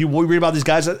fun. Like you read about these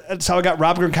guys. That's how I got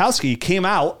Rob Gronkowski. He came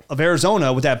out of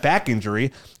Arizona with that back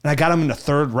injury, and I got him in the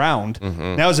 3rd round.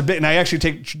 And that was a bit. And I actually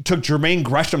took Jermaine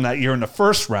Gresham that year in the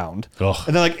 1st round. Ugh.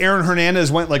 And then like Aaron Hernandez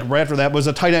went like right after that was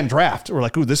a tight end draft. We're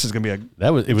like, ooh, this is gonna be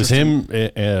it was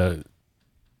him.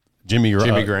 Jimmy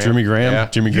Graham. Yeah. Jimmy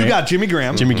Graham. You got Jimmy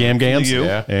Graham. Jimmy Gams. You.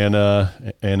 Yeah.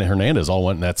 And Hernandez all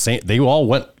went in that same. They all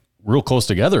went real close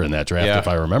together in that draft, if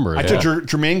I remember. I took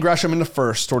Jermaine Gresham in the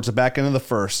 1st, towards the back end of the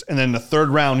 1st, and then the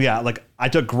 3rd round. Yeah, like I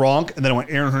took Gronk, and then I went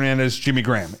Aaron Hernandez, Jimmy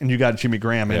Graham, and you got Jimmy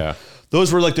Graham. And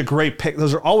those were like the great pick.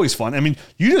 Those are always fun. I mean,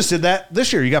 you just did that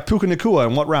this year. You got Puka Nacua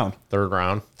in what round? 3rd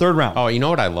round. 3rd round. Oh, you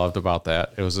know what I loved about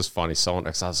that? It was just funny. So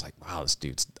next, I was like, wow, this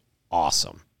dude's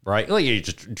awesome. Right? Like you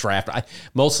just draft.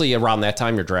 Mostly around that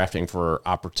time, you're drafting for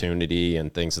opportunity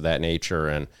and things of that nature.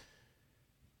 And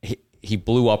he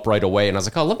blew up right away. And I was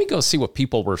like, oh, let me go see what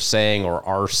people were saying or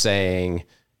are saying,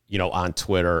 on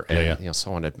Twitter. And,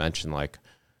 someone had mentioned like,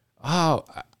 oh,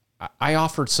 I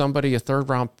offered somebody a 3rd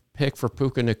round pick for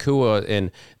Puka Nacua and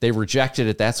they rejected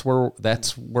it. That's where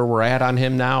we're at on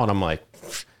him now. And I'm like,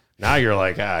 now you're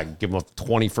like, give him a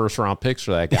 21st round picks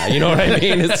for that guy. You know what I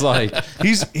mean? It's like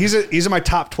he's in my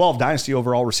top 12 dynasty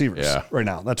overall receivers right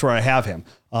now. That's where I have him.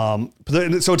 So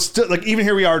it's still like, even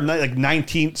here we are like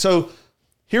 19. So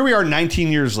here we are 19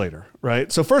 years later,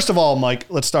 right? So first of all, Mike,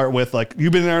 let's start with like,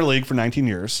 you've been in our league for 19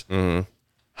 years. Mm-hmm.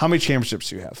 How many championships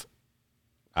do you have?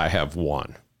 I have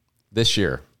 1 this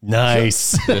year.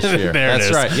 Nice. This year.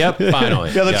 That's right. Yep.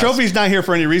 Finally. Yeah. The trophy's not here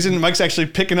for any reason. Mike's actually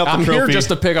picking up the trophy. I'm here just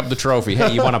to pick up the trophy.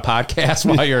 Hey, you want a podcast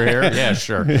while you're here? Yeah,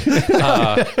 sure.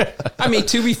 I mean,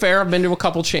 to be fair, I've been to a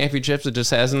couple championships. It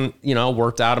just hasn't,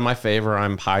 worked out in my favor.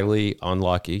 I'm highly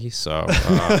unlucky. So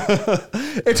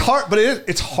it's hard, but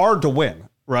it's hard to win,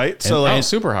 right? So it's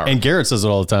super hard. And Garrett says it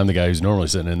all the time. The guy who's normally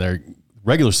sitting in there,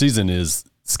 regular season is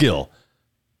skill.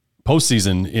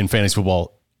 Postseason in fantasy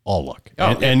football, all luck.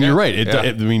 And you're right.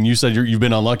 I mean, you said you've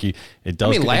been unlucky. It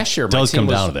does. Last year it does come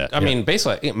down to that. I mean,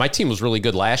 basically, my team was really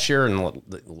good last year, and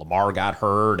Lamar got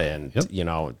hurt, and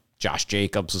Josh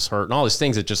Jacobs was hurt, and all these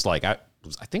things. It just like I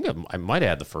think I might have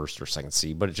had the 1st or 2nd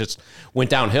seed, but it just went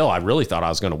downhill. I really thought I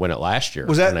was going to win it last year,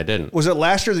 and I didn't. Was it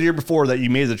last year or the year before that you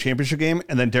made the championship game,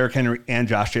 and then Derrick Henry and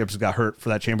Josh Jacobs got hurt for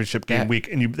that championship game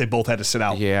week, and they both had to sit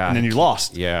out? Yeah, and then you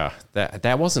lost. Yeah,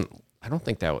 that wasn't. I don't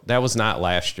think that was not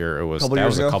last year. It was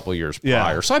a couple years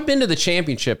prior. So I've been to the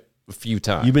championship a few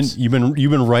times. You've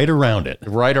been right around it.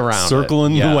 Right around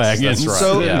circling the wagon. That's right.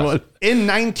 So in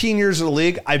 19 years of the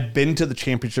league, I've been to the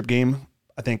championship game,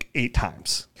 I think 8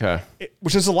 times. Okay.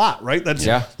 Which is a lot, right? That's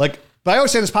but I always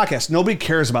say in this podcast, nobody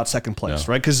cares about second place,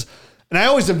 right? And I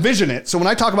always envision it. So when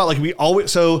I talk about like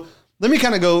let me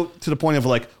kind of go to the point of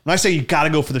like, when I say you got to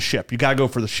go for the ship,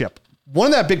 One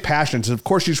of that big passions is, of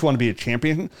course, you just want to be a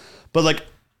champion. But like,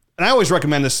 and I always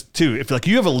recommend this too. If like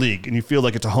you have a league and you feel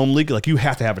like it's a home league, like you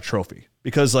have to have a trophy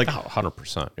because like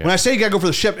 100%. When I say you gotta go for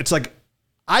the ship, it's like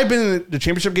I've been in the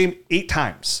championship game 8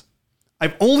 times.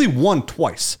 I've only won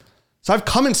twice. So I've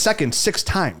come in second 6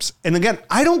 times. And again,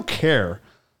 I don't care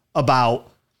about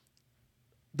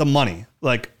the money,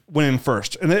 like winning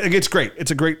first. And it's great.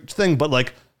 It's a great thing, but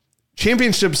like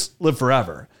championships live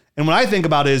forever. And what I think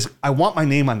about is I want my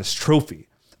name on this trophy.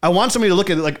 I want somebody to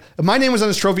look at it like, if my name was on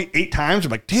this trophy 8 times,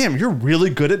 I'm like, damn, you're really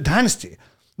good at Dynasty.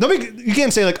 You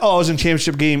can't say like, oh, I was in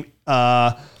championship game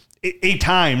 8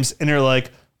 times, and they're like,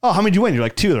 oh, how many did you win? You're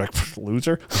like 2. They're like,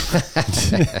 loser.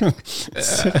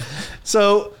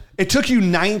 So it took you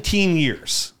 19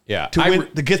 years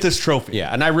to get this trophy.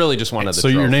 Yeah, and I really just wanted the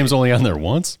trophy. So your name's only on there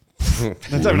once?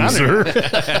 That's loser.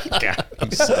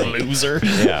 Loser.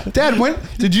 Yeah. Dad, when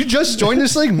did you just join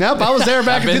this league? Nope, I was there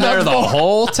back in 2004. I've been there the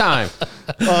whole time.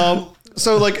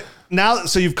 So like now,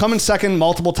 so you've come in second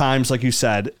multiple times, like you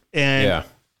said, and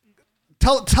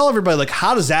tell everybody like,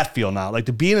 how does that feel now? Like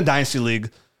to be in a dynasty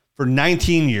league for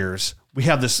 19 years, we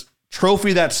have this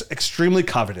trophy that's extremely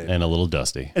coveted and a little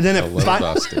dusty, and then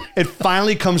it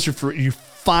finally comes to fruit. You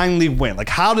finally win. Like,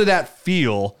 how did that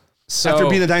feel? After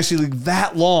being in the Dynasty League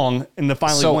that long and to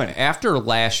finally win. After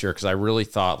last year, because I really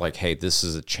thought like, hey, this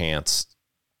is a chance.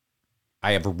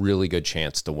 I have a really good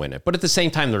chance to win it. But at the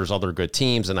same time, there's other good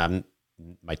teams, and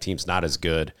my team's not as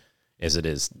good as it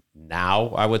is now,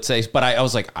 I would say. But I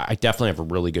was like, I definitely have a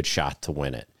really good shot to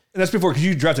win it. And that's before, because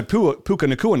you drafted Puka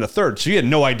Nacua in the 3rd, so you had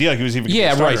no idea he was even going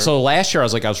to start. Right. So last year,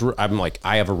 I'm like,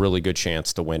 I have a really good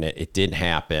chance to win it. It didn't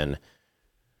happen.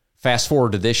 Fast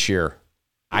forward to this year.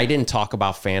 I didn't talk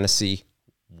about fantasy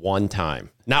one time.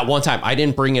 Not one time. I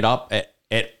didn't bring it up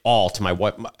at all to my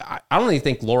wife. I don't even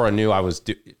think Laura knew I was.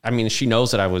 She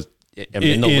knows that I was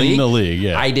in the league. In the league,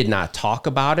 yeah. I did not talk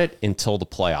about it until the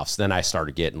playoffs. Then I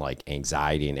started getting like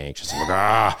anxiety and anxious. I'm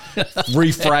like,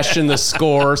 refreshing the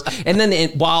scores. And then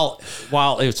while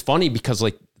it was funny because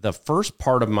like the first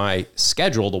part of my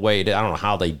schedule, the way I don't know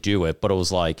how they do it, but it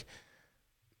was like.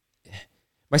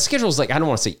 My schedule is like, I don't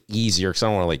want to say easier because I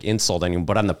don't want to like insult anyone,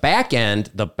 but on the back end,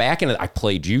 I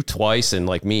played you twice and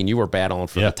like me and you were battling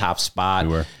for the top spot.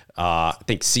 We were. I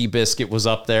think Seabiscuit was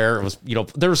up there. It was,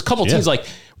 there was a couple teams like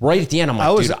right at the end. I'm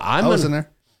like, I was in there.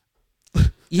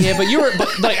 Yeah, but you were,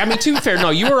 to be fair, no,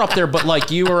 you were up there, but like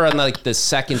you were on like the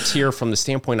second tier from the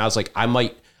standpoint. I was like,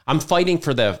 I'm fighting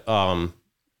for the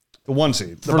 1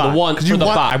 seed. Bye. I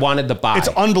wanted the bye. It's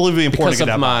unbelievably important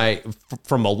because of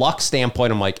from a luck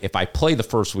standpoint. I'm like, if I play the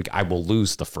first week, I will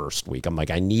lose the first week. I'm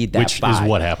like, I need that Which bye. is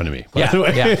what happened to me.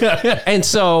 Yeah. And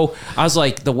so I was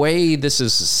like, the way this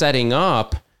is setting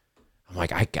up, I'm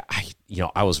like,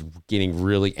 I was getting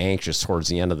really anxious towards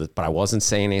the end of it, but I wasn't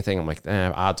saying anything. I'm like,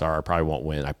 odds are I probably won't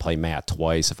win. I play Matt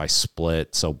twice. If I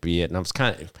split, so be it. And I was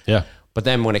kind of, But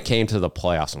then when it came to the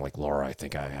playoffs, I'm like, Laura, I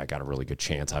think I got a really good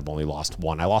chance. I've only lost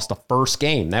one. I lost the first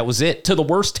game. That was it to the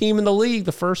worst team in the league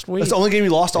the first week. That's the only game you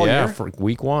lost all year? Yeah, for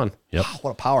week 1. Yep. Wow,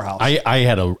 what a powerhouse. I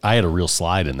had a real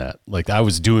slide in that. Like I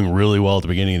was doing really well at the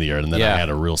beginning of the year, and then I had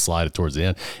a real slide towards the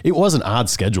end. It was an odd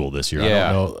schedule this year. Yeah.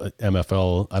 I don't know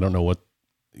MFL. I don't know what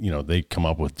they come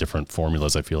up with different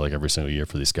formulas. I feel like every single year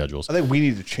for these schedules. I think we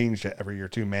need to change it every year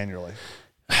too manually.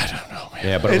 I don't know, man.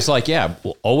 Yeah, but it was like,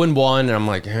 0-1, and I'm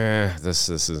like, this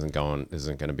isn't going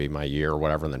to be my year or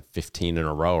whatever. And then 15 in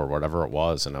a row or whatever it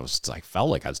was, and I was like, felt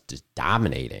like I was just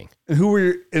dominating. And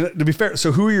to be fair,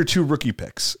 so who are your 2 rookie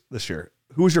picks this year?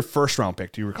 Who was your first round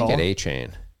pick? Do you recall? I get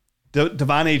A-Chain.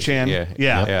 Devon A-Chan.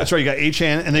 Yeah, that's right. You got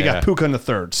A-Chan, and they got Puka in the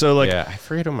third. So like, I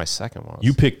forget who my second was.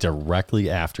 You picked directly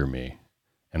after me,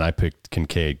 and I picked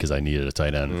Kincaid because I needed a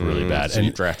tight end really bad. So and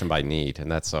you draft him by need, and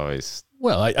that's always.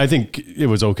 Well, I think it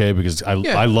was okay because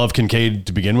I love Kincaid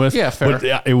to begin with. Yeah, fair.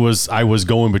 But I was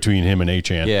going between him and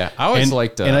A-Chan. Yeah, I always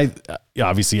liked. And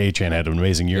obviously A-Chan had an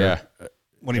amazing year. Yeah.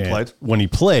 When he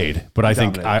played, but I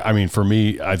think for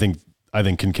me, I think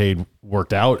Kincaid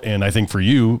worked out, and I think for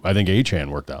you, I think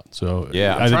A-Chan worked out. So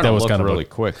I think that was kind of really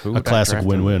quick. a classic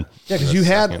win-win. Yeah, because you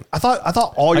had. I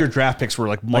thought all your draft picks were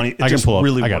like money. I can pull up.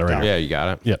 Really I got it right out. here. Yeah, you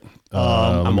got it. Yeah.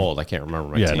 I'm old. I can't remember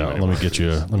my team anymore. Let me get you.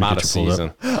 Let me I'm out get of you pulled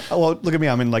season. up. Well, look at me.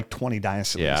 I'm in like 20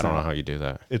 dynasty. Yeah, I don't know how you do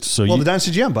that. The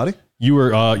Dynasty GM, buddy. You were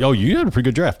you had a pretty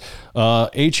good draft.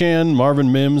 A-Chan,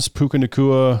 Marvin Mims, Puka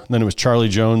Nacua, then it was Charlie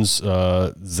Jones,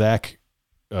 Zach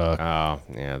Kuntz.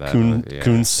 Yeah,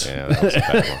 that was a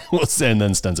bad one. And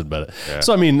then Stenson Bennett. Yeah.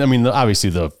 So I mean,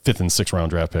 obviously the 5th and 6th round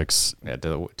draft picks. Yeah.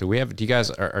 Do you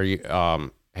guys are you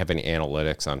have any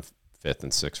analytics on 5th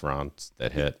and 6th rounds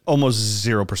that hit? Almost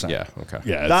 0%. Yeah. Okay.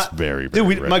 Yeah, that's very, very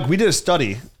dude. rare. Mike, we did a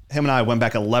study. Him and I went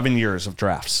back 11 years of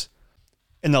drafts.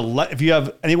 If you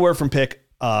have anywhere from pick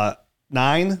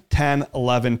 9, 10,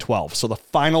 11, 12, so the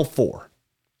final 4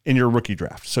 in your rookie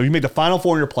draft. So you make the final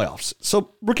 4 in your playoffs.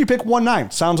 So rookie pick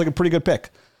 1-9 sounds like a pretty good pick.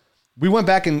 We went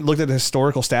back and looked at the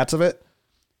historical stats of it.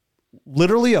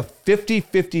 Literally a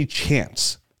 50-50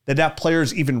 chance that player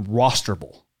is even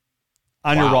rosterable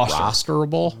on your roster.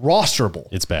 Rosterable.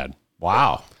 It's bad.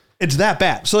 Wow. It's that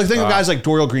bad. So think of guys like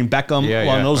Dorial Green, Beckham,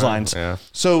 along those lines. Yeah.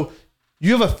 So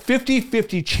you have a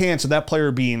 50-50 chance of that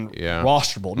player being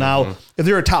rosterable. Now, if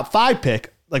they're a top 5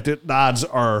 pick, like the odds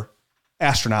are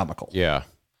astronomical. Yeah.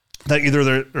 That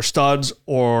either they're studs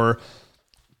or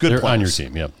good players on your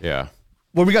team. Yeah. Yeah.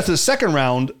 When we got to the second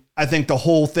round, I think the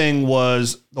whole thing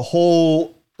was the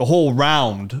whole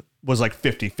round was like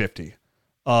 50-50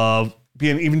 of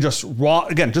being even just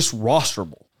just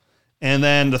rosterable. And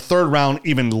then the third round,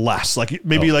 even less. Like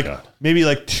maybe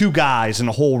 2 guys in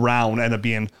the whole round end up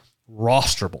being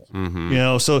rosterable.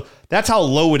 Mm-hmm. So that's how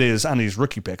low it is on these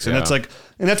rookie picks. And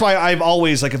that's why I've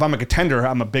always, like, if I'm a contender,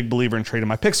 I'm a big believer in trading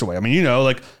my picks away. I mean,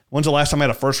 when's the last time I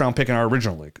had a first round pick in our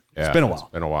original league? Yeah, it's been a while.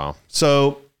 It's been a while.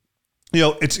 So,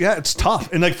 it's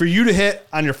tough. And like for you to hit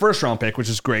on your first round pick, which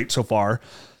is great so far,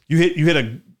 you hit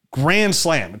a grand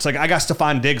slam. It's like I got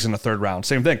Stephon Diggs in the third round.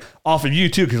 Same thing. Off of you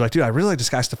too, because like, dude, I really like this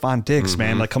guy Stephon Diggs,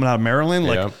 man. Like coming out of Maryland,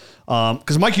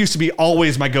 because Mike used to be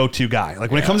always my go-to guy.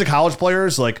 Like when it comes to college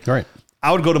players, like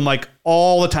I would go to Mike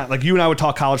all the time. Like you and I would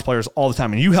talk college players all the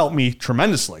time, and you helped me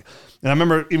tremendously. And I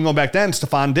remember even going back then,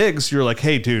 Stephon Diggs, you're like,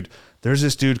 hey, dude, there's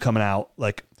this dude coming out,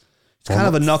 like. It's kind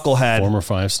of a knucklehead. Former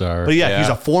 5-star. But he's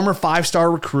a former 5-star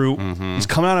recruit. Mm-hmm. He's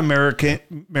coming out of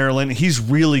Maryland. He's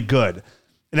really good.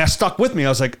 And that stuck with me. I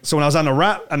was like, so when I was on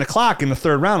the clock in the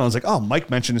third round, I was like, oh, Mike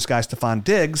mentioned this guy, Stephon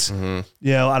Diggs,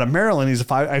 out of Maryland. He's a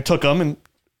 5. I took him and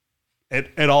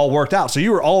it all worked out. So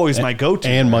you were always my go-to.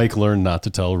 And Mike learned not to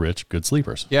tell Rich good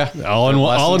sleepers. Yeah. All in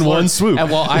one swoop.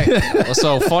 And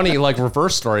so funny, like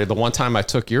reverse story. The one time I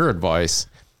took your advice,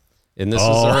 and this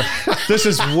is this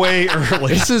is way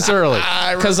early. This is early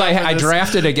because I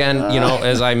drafted again,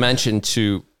 as I mentioned,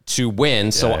 to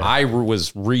win. So I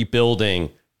was rebuilding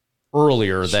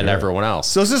earlier than everyone else.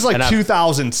 So this is like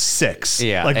 2006.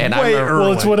 Yeah. Like and way early.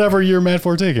 Well, it's whatever year Matt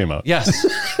Forte came out. Yes.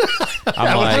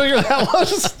 I'm like, that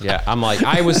was. Yeah. I'm like,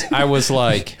 I was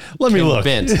like, let me look.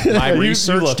 My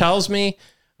research tells me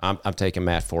I'm taking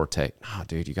Matt Forte. Oh,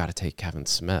 dude, you got to take Kevin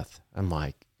Smith. I'm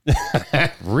like,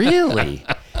 really?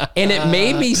 And it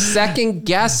made me second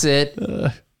guess it.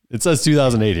 It says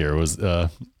 2008 here. It was wow,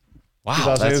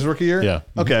 2008 his rookie year. Yeah.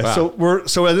 Okay, Wow.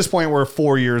 so at this point we're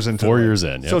 4 years into 4 years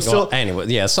in. So still anyway,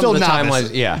 yeah. Some still of the novice.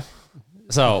 timelines, yeah.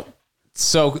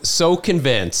 So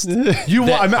convinced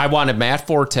I wanted Matt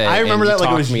Forte. I remember and you that like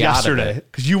it talked was me out of yesterday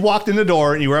it. because you walked in the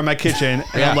door and you were at my kitchen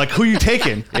and I'm like, who you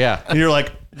taking? Yeah. And you're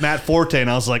like, Matt Forte. And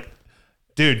I was like,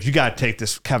 dude, you got to take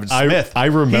this Kevin Smith. I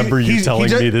remember you telling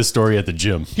me this story at the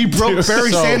gym. He broke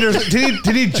Barry Sanders.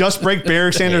 Did he just break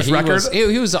Barry Sanders' record?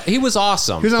 He was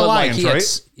awesome. He was on the Lions,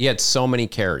 right? He had so many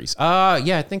carries.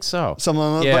 Yeah, I think so. Something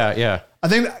like Yeah, that. yeah. I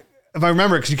think if I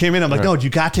remember, because you came in, I'm like, no, you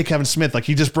got to take Kevin Smith. Like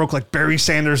he just broke like Barry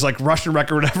Sanders like rushing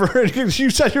record or whatever. And you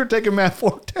said you were taking Matt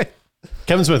Forte.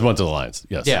 Kevin Smith went to the Lions.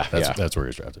 Yes. Yeah, that's where he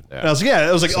was drafted. Yeah. I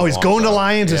was like, he's going to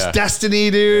Lions. It's destiny,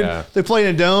 dude. Yeah. They play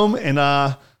in a dome. And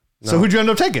so who'd you end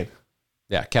up taking?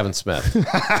 Yeah, Kevin Smith.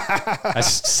 I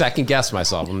second guessed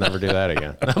myself. I'll never do that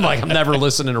again. I'm like, I'm never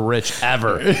listening to Rich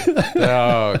ever.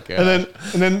 Oh, God. And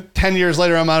then 10 years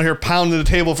later, I'm out here pounding the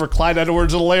table for Clyde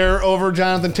Edwards-Helaire over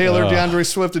Jonathan Taylor, DeAndre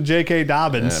Swift, and J.K.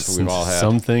 Dobbins. Yeah, we've all had.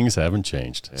 Some things haven't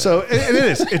changed. Yeah. So it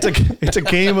is. It's a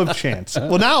game of chance.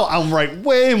 Well, now I'm right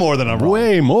way more than I'm wrong.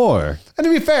 Way more. And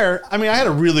to be fair, I mean, I had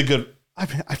a really good. I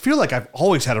feel like I've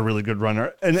always had a really good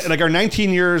runner. And like our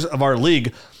 19 years of our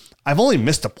league, I've only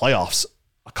missed the playoffs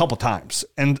a couple times.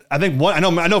 And I think I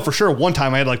know for sure one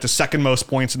time I had like the second most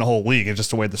points in the whole league. It's just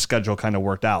the way the schedule kind of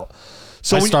worked out.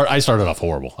 So I started off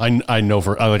horrible. I know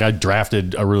I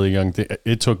drafted a really young thing.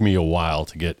 It took me a while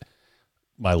to get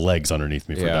my legs underneath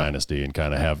me for Dynasty and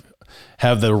kind of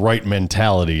have the right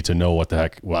mentality to know what the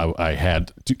heck I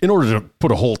had to, in order to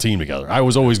put a whole team together. I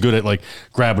was always good at like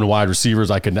grabbing wide receivers.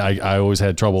 I always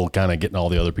had trouble kind of getting all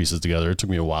the other pieces together. It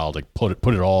took me a while to put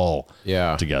it all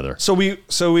together. So we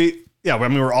I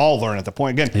mean, we were all learning at the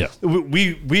point. Again,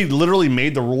 we literally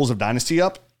made the rules of Dynasty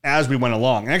up as we went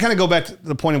along. And I kind of go back to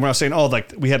the point of when I was saying,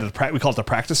 like we call it the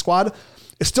practice squad.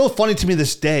 It's still funny to me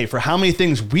this day for how many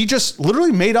things we just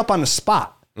literally made up on the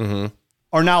spot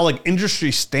are now like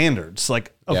industry standards,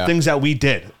 like of things that we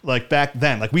did like back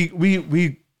then. Like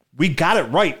we got it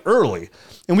right early.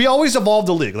 And we always evolve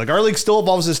the league. Like our league still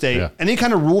evolves this day. Yeah. Any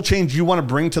kind of rule change you want to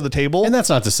bring to the table. And that's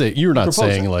not to say, you're not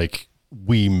saying like,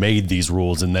 we made these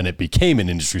rules and then it became an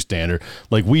industry standard.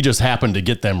 Like we just happened to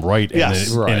get them right.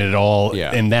 And it all,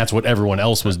 and that's what everyone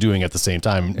else was doing at the same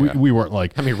time. We weren't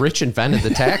like, I mean, Rich invented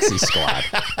the taxi squad.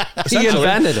 He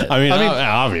invented it. I mean,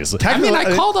 obviously.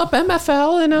 I called up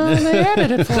MFL and they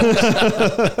added it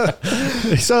for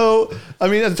me. So, I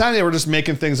mean, at the time they were just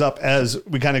making things up as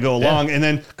we kind of go along. And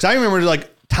then, cause I remember like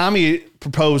Tommy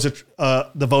proposed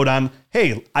the vote on,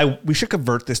 hey, we should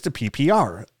convert this to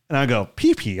PPR. And I go,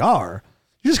 PPR?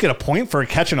 You just get a point for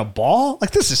catching a ball?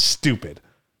 Like, this is stupid.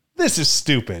 This is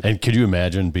stupid. And could you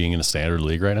imagine being in a standard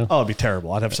league right now? Oh, it'd be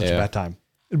terrible. I'd have such a bad time.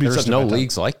 There's no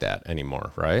leagues like that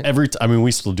anymore, right? I mean,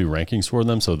 we still do rankings for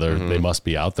them, so they must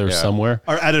be out there somewhere.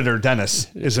 Our editor, Dennis,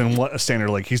 is in a standard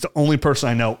league. He's the only person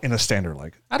I know in a standard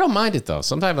league. I don't mind it, though.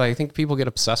 Sometimes I think people get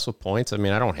obsessed with points. I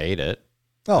mean, I don't hate it.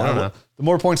 Oh, I don't know. The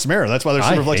more points, the merrier. That's why they're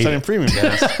Super Flex Stadium Premium.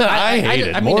 I hate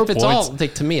it. I mean, if it's all,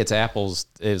 like, to me, it's apples.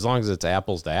 As long as it's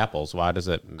apples to apples, why does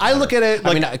it matter? I look at it.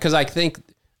 I mean, because I think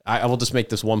I will just make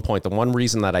this one point. The one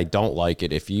reason that I don't like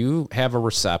it, if you have a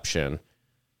reception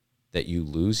that you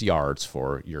lose yards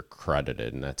for, you're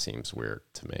credited, and that seems weird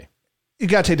to me. You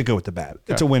got to take the good with the bad.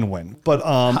 It's a win-win. But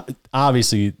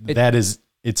obviously,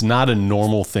 it's not a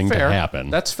normal thing to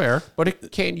happen. That's fair, but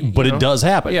it can. But it does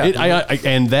happen. Yeah.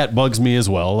 And that bugs me as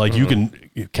well. Like you can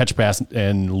catch a pass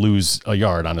and lose a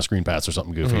yard on a screen pass or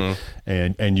something goofy,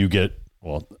 and you get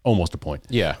almost a point.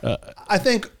 Yeah. I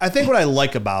think what I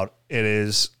like about it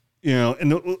is,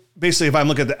 and basically if I'm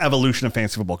looking at the evolution of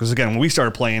fantasy football, because again, when we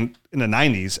started playing in the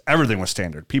 90s, everything was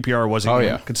standard. PPR wasn't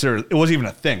even considered. It wasn't even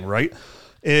a thing, right?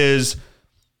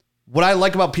 what I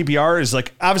like about PPR is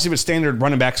like, obviously with standard,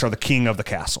 running backs are the king of the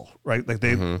castle, right? Like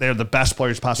they're the best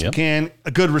players possibly can.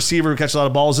 A good receiver who catches a lot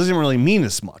of balls doesn't really mean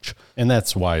as much. And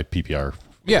that's why PPR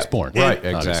was born. Right,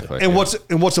 exactly. And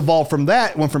what's evolved from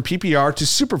that went from PPR to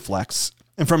Superflex,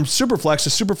 and from Superflex to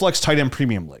Superflex tight end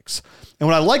premium leagues. And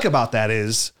what I like about that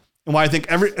is, and why I think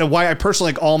why I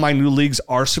personally like all my new leagues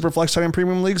are Superflex tight end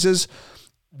premium leagues is,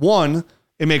 one,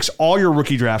 it makes all your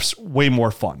rookie drafts way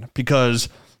more fun because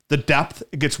the depth,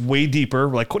 it gets way deeper.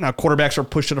 Like now quarterbacks are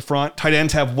pushed to the front. Tight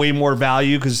ends have way more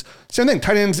value because same thing.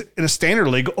 Tight ends in a standard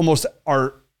league almost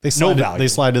are no value. They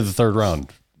slide to the third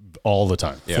round all the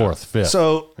time. Yeah. Fourth, fifth.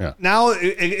 So now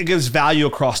it gives value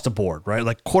across the board, right?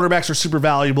 Like quarterbacks are super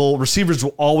valuable. Receivers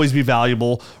will always be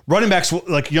valuable. Running backs,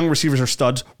 like young receivers are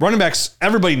studs. Running backs,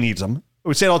 everybody needs them.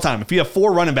 We say it all the time. If you have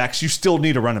 4 running backs, you still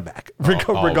need a running back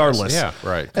regardless. Yeah,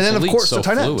 right. And then of course so the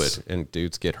tight fluid, ends. and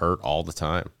dudes get hurt all the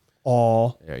time.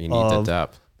 You need the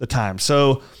depth. The time.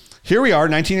 So here we are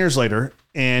 19 years later,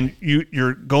 and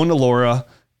you're going to Laura,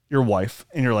 your wife,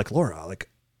 and you're like, Laura, like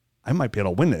I might be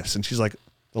able to win this. And she's like,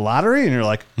 the lottery? And you're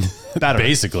like, better.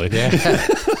 Basically. Yeah.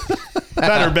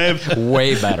 Better, babe.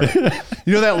 Way better.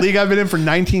 You know that league I've been in for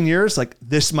 19 years? Like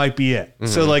this might be it. Mm-hmm.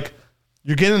 So like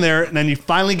you're getting there, and then you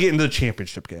finally get into the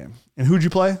championship game. And who'd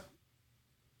you play?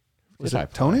 Was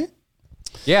it Tony?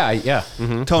 Yeah.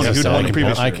 Mm-hmm. Tony, who won the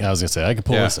previous year. I was gonna say I could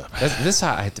pull this up. This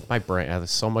my brain. I have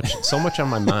so much on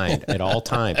my mind at all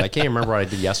times. I can't remember what I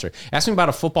did yesterday. Ask me about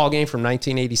a football game from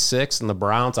 1986 and the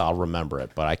Browns. I'll remember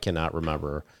it, but I cannot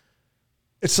remember.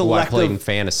 It's who selective. I played in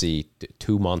fantasy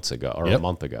 2 months ago or a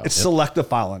month ago. It's selective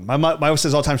filing. My wife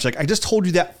says all the time. She's like, I just told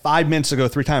you that 5 minutes ago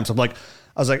 3 times.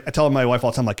 I tell my wife all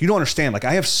the time, like, you don't understand. Like,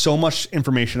 I have so much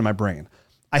information in my brain.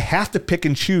 I have to pick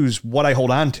and choose what I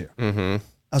hold on to. Mm-hmm.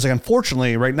 I was like,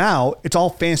 unfortunately, right now, it's all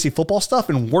fantasy football stuff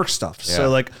and work stuff. Yeah. So,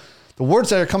 like, the words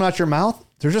that are coming out your mouth,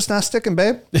 they're just not sticking,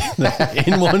 babe.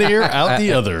 In one ear, out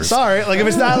the other. Sorry. Like, if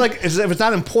it's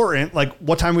not important, like,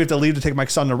 what time we have to leave to take my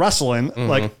son to wrestling,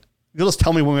 like, you'll just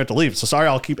tell me when we have to leave. So sorry,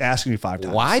 I'll keep asking you 5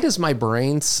 times. Why does my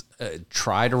brain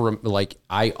try to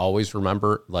I always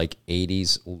remember like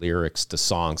 80s lyrics to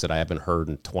songs that I haven't heard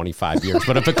in 25 years.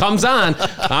 But if it comes on,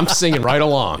 I'm singing right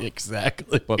along.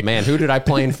 Exactly. But man, who did I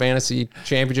play in fantasy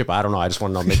championship? I don't know. I just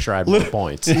want to make sure I have more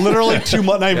points. Literally 2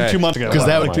 months, not even 2 months ago.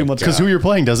 Because who you're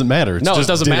playing doesn't matter. It's no, just,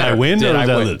 it doesn't matter. Did I win? Did or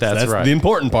I win? That's That's the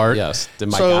important part. Yes. Did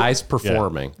my guys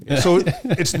performing? Yeah. So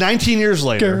it's 19 years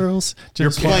later. Girls, you're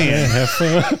playing. Have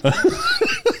fun.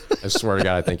 I swear to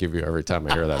God, I think of you every time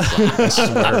I hear that song. I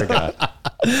swear to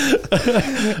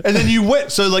God. And then you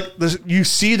win. So like you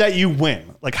see that you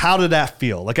win. Like how did that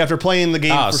feel? Like after playing the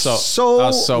game for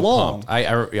so long. Pumped.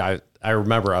 I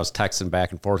remember I was texting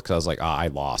back and forth because I was like, I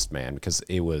lost, man, because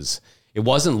it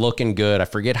wasn't looking good. I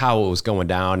forget how it was going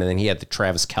down, and then he had the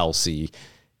Travis Kelce,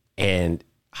 and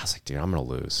I was like, dude, I'm gonna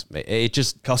lose. It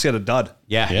just Kelce had a dud.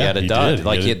 Yeah, he had a dud. Did.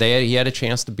 Like he had a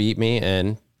chance to beat me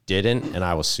and didn't, and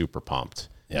I was super pumped.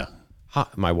 Yeah.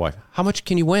 my wife, how much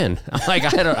can you win? I'm like,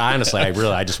 honestly,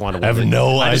 I just want to win. I have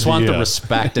no idea. I just want the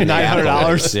respect and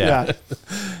 $900. Yeah.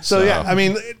 So yeah, I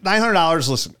mean, $900.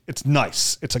 Listen, it's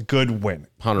nice. It's a good win.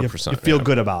 100%. You feel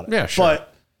good about it. Yeah, sure.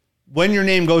 But when your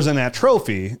name goes in that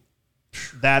trophy,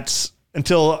 that's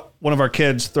until one of our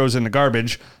kids throws in the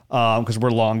garbage because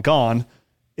we're long gone,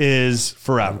 is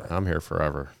forever. I'm here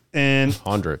forever. And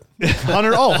 100.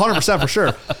 100% for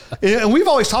sure. And we've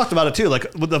always talked about it too. Like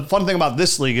the fun thing about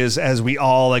this league is as we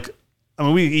all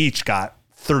we each got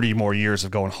 30 more years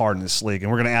of going hard in this league,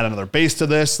 and we're going to add another base to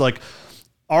this. Like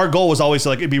our goal was always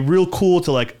it'd be real cool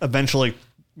to eventually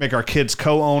make our kids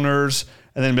co-owners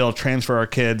and then be able to transfer our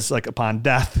kids upon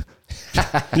death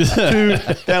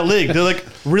to that league. They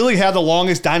really have the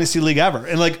longest dynasty league ever.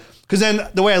 And because then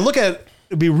the way I look at it,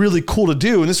 it'd be really cool to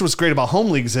do. And this is what's great about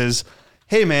home leagues is,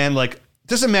 hey man,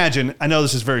 just imagine, I know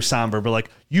this is very somber, but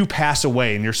you pass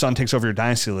away and your son takes over your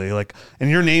dynasty league, and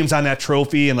your name's on that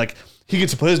trophy, and he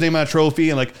gets to put his name on a trophy,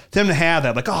 and them to have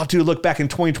that, oh dude, look, back in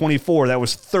 2024, that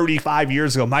was 35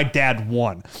 years ago, my dad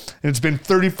won, and it's been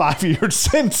 35 years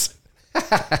since. Hey,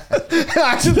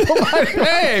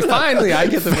 finally, I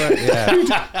get the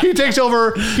yeah.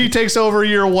 He takes over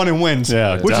year one and wins.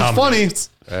 Yeah, which is funny.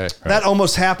 Right. That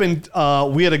almost happened.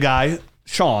 We had a guy,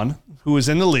 Sean, who was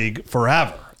in the league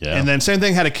forever. Yeah. And then same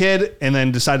thing, had a kid, and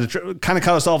then decided to kind of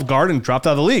cut us off guard and dropped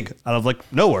out of the league out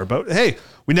of nowhere. But hey,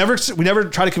 we never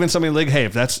try to convince somebody in the league, hey,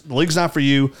 if the league's not for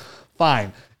you,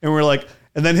 fine. And we're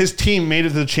and then his team made it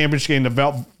to the championship game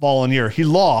the following year. He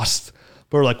lost.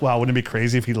 But we're wow, wouldn't it be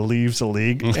crazy if he leaves the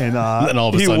league and then all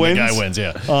of a sudden the guy wins?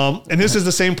 Yeah. And this is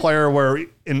the same player where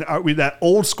in that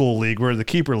old school league, where the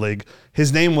keeper league,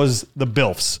 his name was the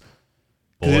Bilfs.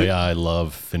 Boy, I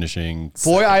love finishing.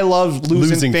 Boy, I love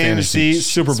losing fantasy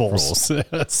Super Bowls.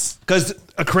 Yes. Because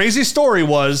a crazy story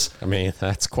was, I mean,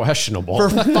 that's questionable.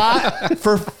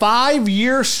 for 5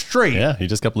 years straight. Yeah, he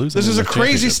just kept losing. This is in a the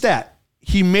crazy championship. stat.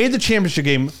 He made the championship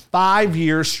game 5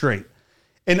 years straight.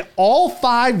 In all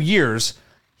 5 years,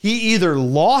 he either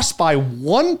lost by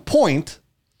 1 point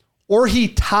or he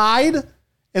tied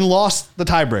and lost the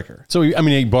tiebreaker. So, I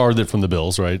mean, he borrowed it from the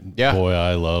Bills, right? Yeah. Boy,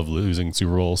 I love losing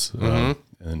Super Bowls.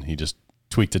 And he just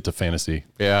tweaked it to fantasy.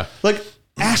 Yeah. Like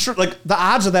the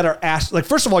odds of that are like,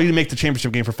 first of all, you to make the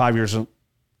championship game for 5 years in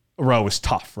a row is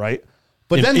tough, right?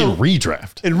 But In then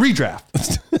redraft. In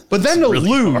redraft. But then to really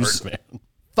lose hard, man.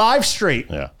 5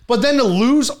 straight. Yeah. But then to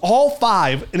lose all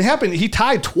 5, and it happened, he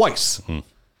tied twice.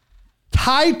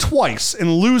 Tied twice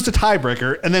and lose the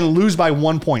tiebreaker and then lose by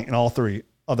 1 point in all 3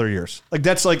 other years. Like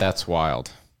That's wild.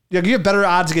 Yeah, you have better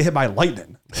odds to get hit by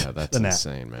lightning. Yeah, that's than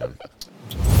insane, man.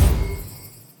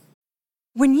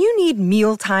 When you need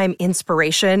mealtime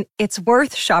inspiration, it's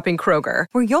worth shopping Kroger,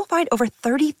 where you'll find over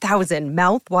 30,000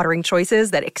 mouth-watering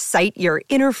choices that excite your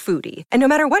inner foodie. And no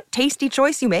matter what tasty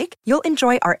choice you make, you'll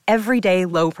enjoy our everyday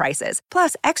low prices,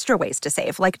 plus extra ways to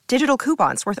save, like digital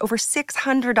coupons worth over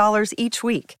 $600 each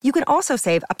week. You can also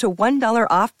save up to $1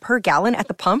 off per gallon at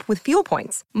the pump with fuel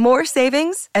points. More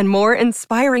savings and more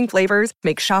inspiring flavors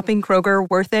make shopping Kroger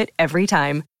worth it every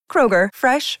time. Kroger,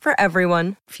 fresh for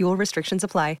everyone. Fuel restrictions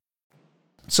apply.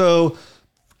 So,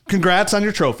 congrats on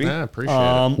your trophy. Yeah, appreciate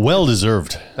it. Well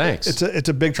deserved. Thanks. It's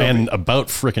a big trophy. And about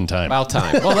frickin' time. About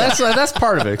time. Well, that's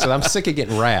part of it because I'm sick of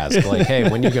getting razzed. Like, hey,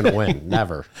 when you gonna win?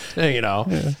 Never. You know.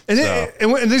 Yeah.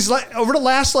 And these over the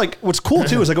last what's cool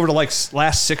too is over the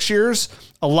last 6 years,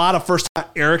 a lot of first time.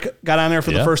 Eric got on there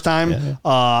for the first time.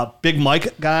 Yeah. Big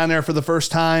Mike got on there for the first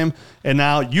time, and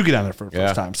now you get on there for the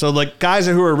first time. So guys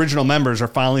who are original members are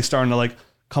finally starting to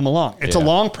come along. It's a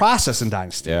long process in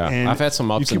Dynasty. Yeah, and I've had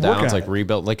some ups and downs,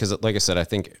 rebuilt. Like I said, I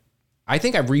think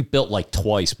I rebuilt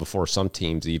twice before some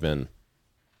teams even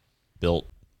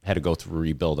had to go through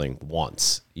rebuilding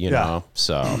once. You know,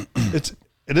 so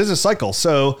it is a cycle.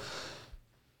 So,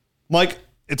 Mike,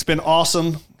 it's been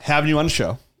awesome having you on the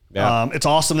show. Yeah. It's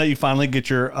awesome that you finally get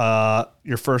your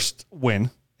first win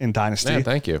in Dynasty. Man,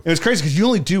 thank you. It was crazy because you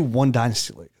only do one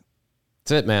Dynasty league.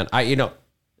 That's it, man.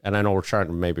 And I know we're trying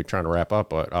to wrap up,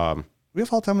 but we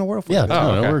have all the time in the world for yeah,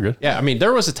 it. We're good. Yeah, I mean,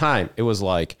 there was a time it was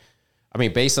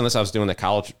based on this, I was doing the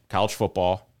college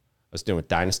football, I was doing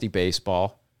Dynasty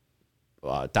baseball,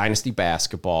 Dynasty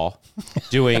basketball,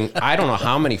 doing I don't know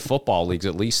how many football leagues,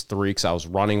 at least 3, because I was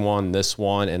running this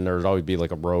one, and there'd always be a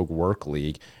rogue work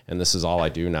league, and this is all I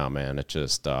do now, man. It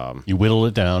just you whittled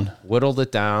it down,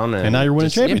 and now you're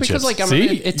winning championships. Yeah, because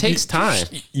it takes time.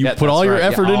 You put all your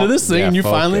effort into this thing, and you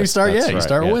finally start. Yeah, you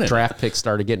start winning. Draft picks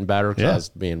started getting better because I was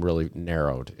being really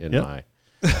narrowed in my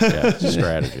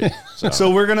strategy. So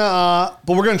we're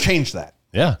gonna change that.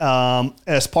 Yeah.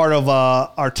 As part of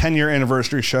our 10-year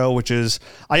anniversary show, which is,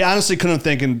 I honestly couldn't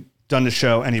think and done the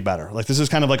show any better. This is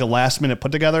kind of a last minute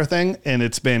put together thing, and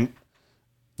it's been.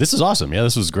 This is awesome. Yeah,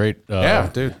 this was great. Yeah,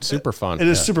 dude, super fun. It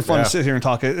is super fun to sit here and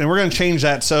talk it, and we're going to change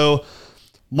that. So,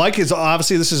 Mike is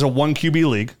obviously this is a 1 QB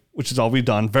league, which is all we've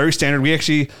done. Very standard. We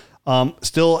actually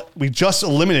we just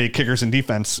eliminated kickers and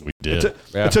defense. We did.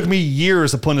 It took me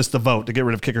years of putting this to vote to get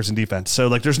rid of kickers and defense. So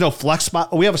there's no flex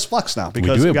spot. We have a flex now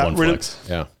because we got rid flex.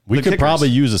 of we could kickers. probably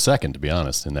use a second, to be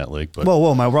honest, in that league. But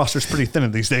whoa, my roster's pretty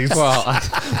thin these days. Well,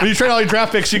 when you trade all your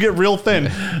draft picks, you get real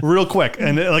thin, real quick.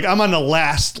 And I'm on the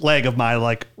last leg of my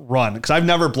run because I've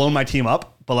never blown my team up.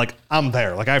 But I'm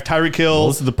there. I have Tyreek Hill. Well,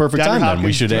 this is the perfect time. Then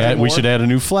we should add a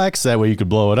new flex. That way you could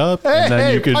blow it up, and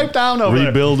then you could pipe down over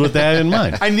rebuild with that in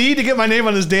mind. I need to get my name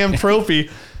on this damn trophy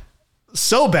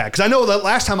so bad because I know that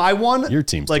last time I won, your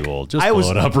team's too old. Just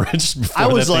blow it up, Rich.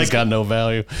 Before that thing's got no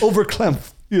value. Over Clem,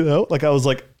 I was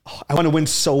I want to win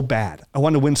so bad. I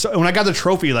want to win so. And when I got the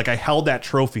trophy, I held that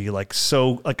trophy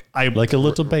so I like a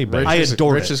little baby. I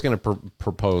adore it. Rich is going to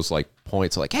propose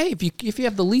points hey, if you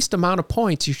have the least amount of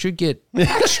points, you should get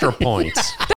extra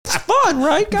points. That's fun,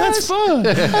 right, guys? That's fun.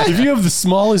 If you have the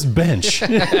smallest bench,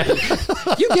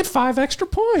 you get 5 extra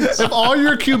points. If all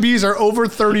your QBs are over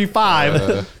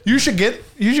 35, you should be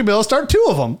able to start 2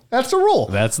 of them. That's the rule.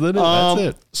 That's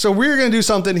it. So we're going to do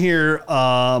something here.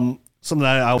 Something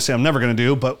that I will say I'm never going to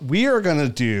do, but we are going to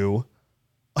do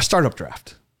a startup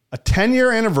draft, a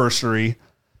 10-year anniversary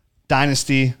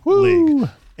Dynasty league.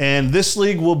 And this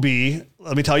league will be,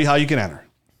 let me tell you how you can enter.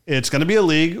 It's going to be a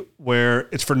league where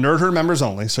it's for Nerd Herd members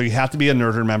only. So you have to be a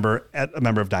Nerd Herd member, a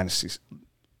member of Dynasty's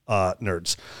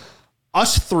Nerds.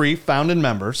 Us 3 founding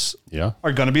members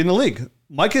are going to be in the league.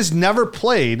 Mike has never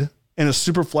played in a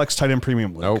Superflex tight end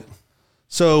premium league. Nope.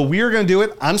 So we are going to do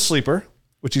it on Sleeper,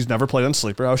 which he's never played on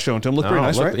Sleeper. I was showing to him. Looked pretty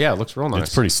nice, right? Yeah, it looks real nice.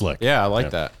 It's pretty slick. Yeah, I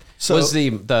like that. So was the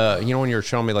when you were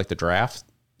showing me like the draft,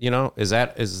 that's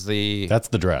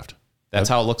the draft. That's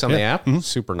how it looks on the app. Mm-hmm.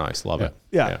 Super nice. Love it.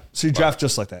 Yeah. So you draft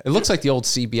just like that. It looks like the old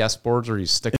CBS boards where you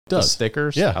stick the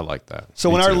stickers. Yeah. I like that. So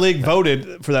when our league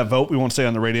voted for that vote, we won't say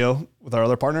on the radio with our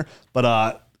other partner,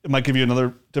 but it might give you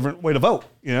another different way to vote,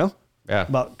 Yeah.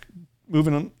 about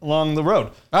moving along the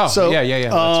road. Oh, so, yeah.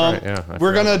 That's right. Yeah.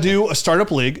 We're going to do a startup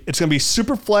league. It's going to be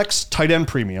Superflex tight end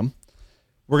premium.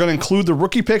 We're going to include the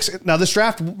rookie picks. Now, this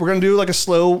draft, we're going to do like a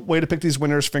slow way to pick these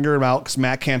winners, finger them out, because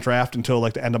Matt can't draft until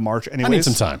like the end of March anyways. I need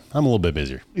some time. I'm a little bit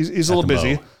busier. He's a little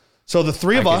busy. So the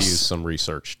three of us. Use some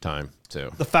research time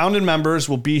too. The founding members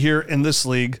will be here in this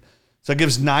league. So it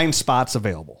gives 9 spots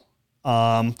available.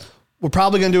 We're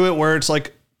probably going to do it where it's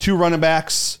like 2 running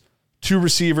backs, 2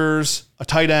 receivers, a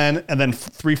tight end, and then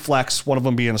 3 flex, one of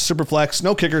them being a super flex.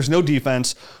 No kickers, no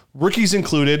defense. Rookies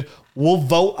included. We'll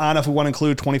vote on if we want to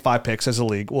include 25 picks as a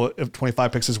league. Well, if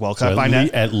 25 picks as well. So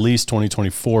at least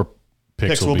 2024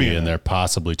 picks will be in there,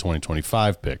 possibly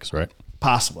 2025 picks, right?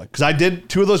 Possibly. Because I did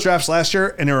 2 of those drafts last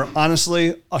year, and they were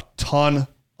honestly a ton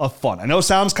of fun. I know it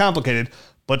sounds complicated,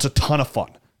 but it's a ton of fun.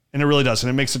 And it really does. And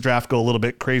it makes the draft go a little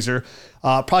bit crazier.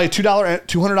 Probably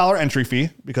 $200 entry fee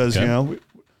because, now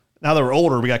that we're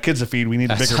older, we got kids to feed. We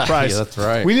need a bigger prize. That's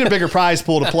right. We need a bigger prize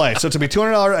pool to play. So it's going to be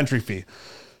 $200 entry fee.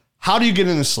 How do you get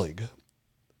in this league?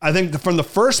 I think from the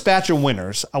first batch of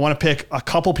winners, I want to pick a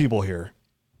couple people here.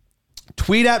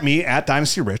 Tweet at me at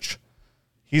Dynasty Rich.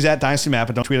 He's at Dynasty Map,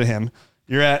 but don't tweet at him.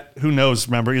 You're at, who knows,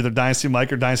 remember, either Dynasty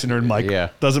Mike or Dynasty Nerd Mike. Yeah.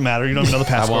 Doesn't matter. You don't even know the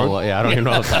password. I don't even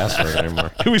know the password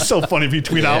anymore. It would be so funny if you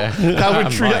tweet out. I'll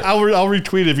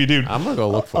retweet if you do. I'm going to go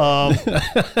look for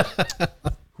it.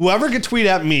 Whoever can tweet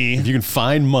at me. If you can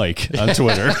find Mike on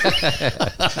Twitter.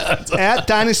 At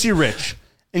Dynasty Rich.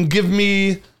 And give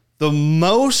me the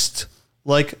most,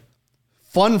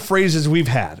 fun phrases we've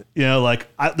had.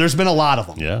 There's been a lot of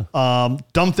them. Yeah.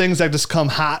 Dumb things that just come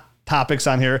hot topics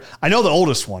on here. I know the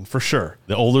oldest one for sure.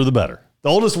 The older, the better. The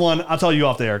oldest one, I'll tell you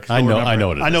off the air. I know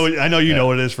what it is. I know you know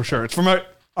what it is for sure. It's from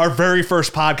our very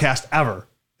first podcast ever.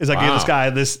 I gave this guy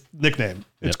this nickname.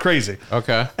 It's crazy.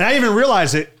 Okay. And I didn't even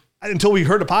realize it until we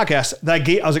heard the podcast that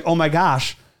I was like, oh my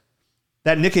gosh,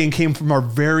 that nickname came from our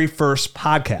very first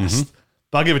podcast. Mm-hmm.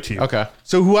 But I'll give it to you. Okay.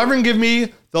 So whoever can give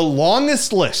me the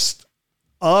longest list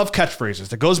of catchphrases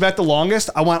that goes back the longest,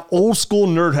 I want old school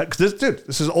nerd head. Because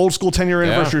this is old school 10-year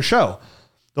anniversary show.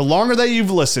 The longer that you've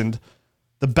listened,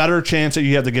 the better chance that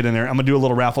you have to get in there. I'm gonna do a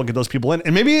little raffle, get those people in,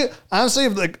 and maybe honestly,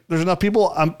 if there's enough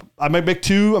people, I might pick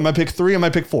 2, I might pick 3, I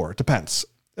might pick 4. It depends.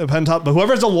 But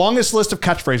whoever has the longest list of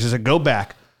catchphrases that go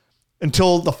back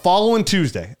until the following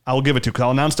Tuesday, I will give it to, because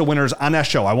I'll announce the winners on that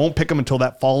show. I won't pick them until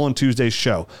that following Tuesday's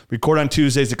show. Record on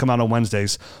Tuesdays, they come out on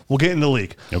Wednesdays. We'll get in the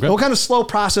league. Okay. We'll kind of slow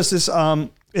process this,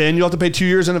 and you'll have to pay 2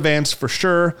 years in advance for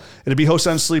sure. It'll be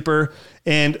hosted on Sleeper.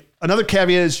 And another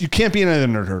caveat is you can't be in any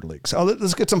of the Nerd Herd leagues. So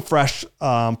let's get some fresh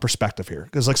perspective here,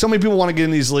 because so many people want to get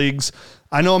in these leagues.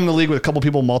 I know I'm in the league with a couple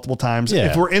people multiple times. Yeah.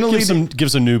 If we're in a league,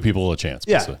 give some new people a chance.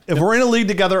 Yeah. Basically. If we're in a league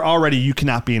together already, you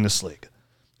cannot be in this league.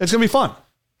 It's gonna be fun.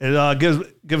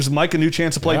 It gives Mike a new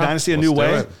chance to play Dynasty a new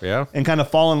way, and kind of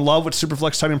fall in love with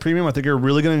Superflex Tight End Premium. I think you're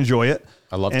really going to enjoy it.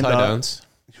 I love tight ends.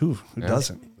 Who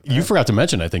doesn't? You forgot to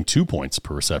mention, I think, 2 points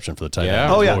per reception for the tight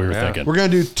end. Oh yeah, what we were thinking. We're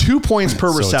going to do 2 points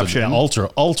per reception. It's an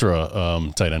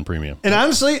ultra tight end premium. And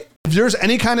honestly, if there's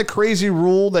any kind of crazy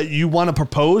rule that you want to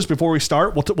propose before we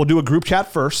start, we'll do a group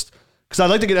chat first. Because I'd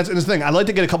like to get, this thing, I'd like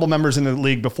to get a couple members in the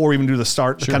league before we even do the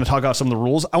start to kind of talk about some of the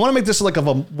rules. I want to make this like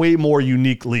a way more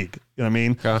unique league. You know what I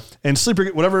mean? Okay. And Sleeper,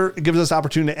 whatever gives us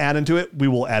opportunity to add into it, we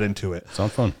will add into it.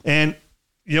 Sounds fun. And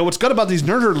what's good about these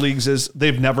Nerd Herd leagues is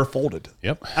they've never folded.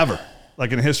 Yep. Ever.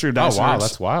 Like in the history of Dynasty. Oh, wow.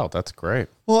 That's wild. That's great.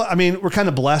 Well, I mean, we're kind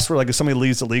of blessed where if somebody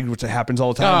leaves the league, which happens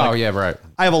all the time. Oh, yeah, right.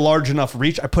 I have a large enough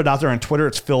reach. I put it out there on Twitter.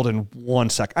 It's filled in 1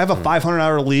 second. I have a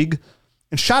 $500 league.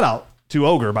 And shout out to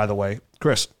Ogre, by the way,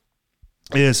 Chris,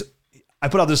 I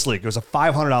put out this league. It was a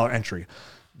 $500 entry.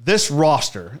 This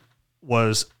roster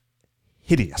was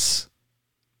hideous,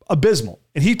 abysmal.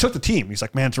 And he took the team. He's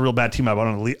like, man, it's a real bad team. I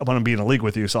want to be in a league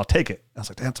with you, so I'll take it. I was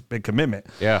like, that's a big commitment.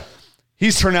 Yeah.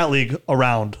 He's turned that league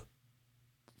around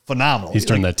phenomenal. He's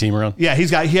turned that team around? Yeah,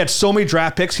 he had so many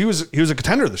draft picks. He was a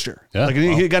contender this year. Yeah.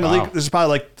 He got in the league. This is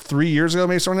probably 3 years ago,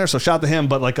 maybe somewhere there. So shout out to him.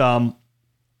 But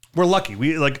we're lucky.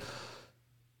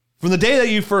 From the day that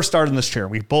you first started in this chair,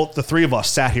 the 3 of us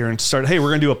sat here and started, hey, we're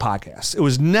going to do a podcast. It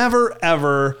was never,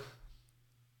 ever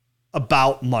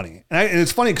about money. And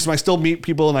it's funny because I still meet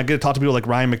people and I get to talk to people like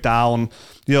Ryan McDowell and,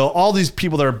 all these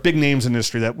people that are big names in the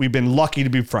industry that we've been lucky to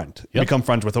become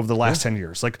friends with over the last 10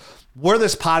 years. Like where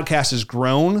this podcast has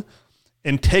grown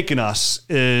and taken us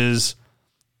is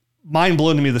mind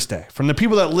blowing to me this day. From the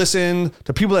people that listen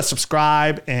to people that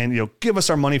subscribe and, give us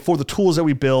our money for the tools that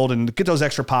we build and get those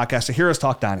extra podcasts to hear us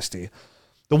talk Dynasty.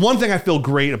 The one thing I feel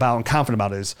great about and confident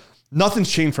about is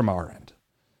nothing's changed from our end.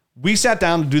 We sat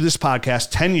down to do this podcast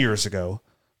 10 years ago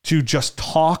to just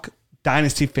talk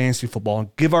Dynasty fantasy football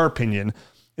and give our opinion.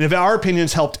 And if our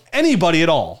opinions helped anybody at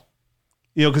all,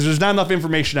 because there's not enough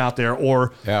information out there,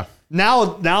 or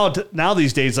now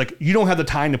these days, like you don't have the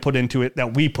time to put into it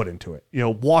that we put into it.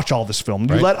 Watch all this film.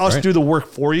 You let us do the work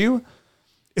for you.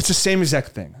 It's the same exact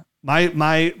thing.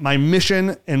 My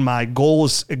mission and my goal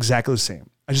is exactly the same.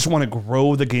 I just want to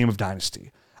grow the game of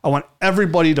Dynasty. I want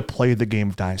everybody to play the game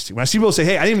of Dynasty. When I see people say,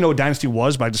 hey, I didn't even know what Dynasty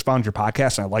was, but I just found your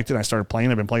podcast and I liked it and I started playing.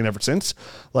 I've been playing ever since.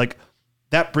 Like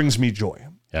that brings me joy.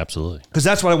 Absolutely. Because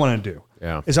that's what I want to do.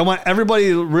 Yeah. Is I want everybody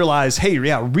to realize, hey,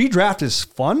 redraft is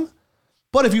fun,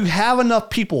 but if you have enough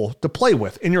people to play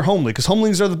with in your home league, because home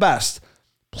leagues are the best,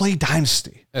 play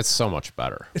Dynasty. It's so much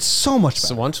better. It's so much better.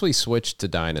 So once we switched to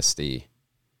Dynasty,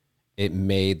 it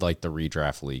made like the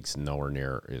redraft leagues nowhere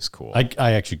near as cool. I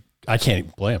can't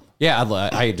even play them. Yeah,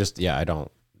 I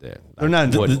don't. Yeah, they're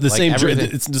not the same.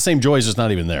 It's the same joy is just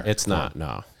not even there. It's not.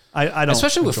 No, I don't.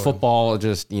 Especially with football,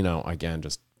 just again,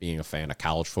 just being a fan of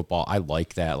college football, I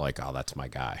like that. Like, oh, that's my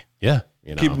guy. Yeah,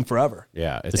 keep him forever.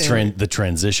 Yeah, the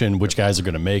transition, which guys are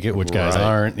going to make it, which guys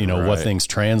aren't. What things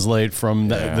translate from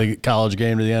the college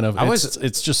game to the NFL.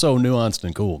 It's just so nuanced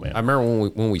and cool, man. I remember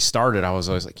when we started, I was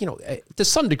always like, to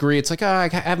some degree, it's like I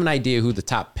have an idea who the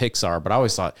top picks are, but I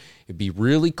always thought it'd be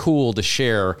really cool to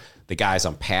share the guys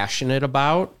I'm passionate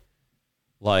about.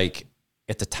 Like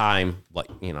at the time, I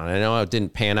know it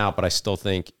didn't pan out, but I still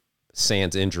think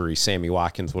sans injury, Sammy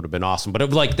Watkins would have been awesome. But it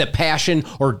was like the passion,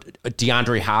 or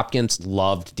DeAndre Hopkins,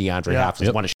 loved DeAndre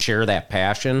Hopkins. Want to share that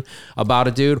passion about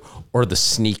a dude, or the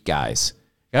sneak guys.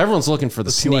 Everyone's looking for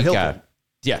the sneak guy.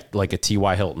 Yeah, like a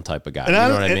T.Y. Hilton type of guy. You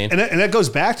know what I mean? And that goes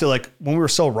back to like when we were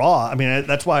so raw. I mean,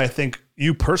 that's why I think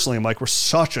you personally, Mike, were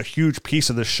such a huge piece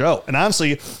of this show. And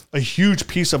honestly, a huge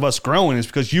piece of us growing is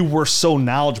because you were so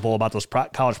knowledgeable about those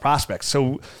college prospects.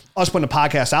 So us putting the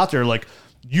podcast out there, like,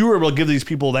 you were able to give these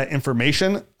people that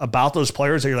information about those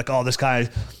players that you're like, oh, this guy,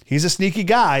 he's a sneaky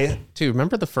guy. Dude,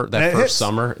 remember that first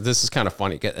summer? This is kind of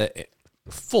funny.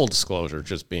 Full disclosure,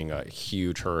 just being a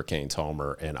huge Hurricanes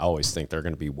homer and always think they're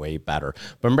going to be way better.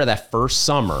 But remember that first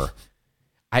summer,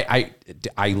 I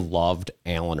loved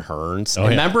Alan Hearns. Oh,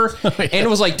 remember? Yeah. And it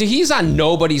was like, he's on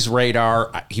nobody's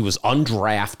radar. He was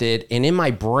undrafted. And in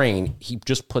my brain, he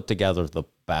just put together the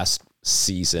best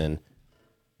season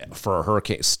for a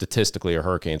Hurricane, statistically a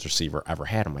Hurricanes receiver ever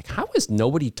had. I'm like, how is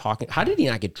nobody talking? How did he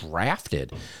not get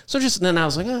drafted? So then I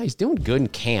was like, oh, he's doing good in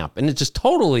camp. And it just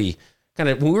totally kind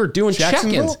of, when we were doing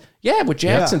check-ins. Yeah, with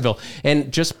Jacksonville. Yeah.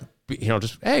 And just,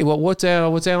 hey, well, what's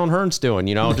Alan Hearns doing?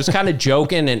 Just kind of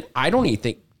joking. And I don't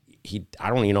even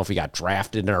know if he got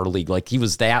drafted in our league. Like, he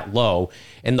was that low.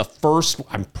 And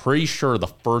I'm pretty sure the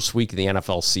first week of the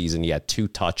NFL season, he had 2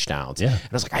 touchdowns. Yeah. And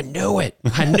I was like, I knew it.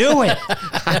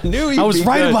 I knew I was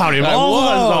right about him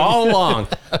all along.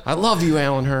 I love you,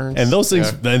 Alan Hearns. And those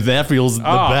things, that feels the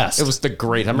best. It was the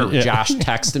great. I remember Josh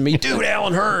texting me, dude,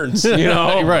 Alan Hearns,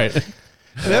 right.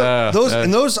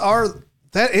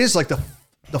 That is like the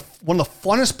one of the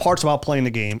funnest parts about playing the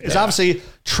game is obviously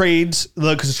trades,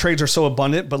 because trades are so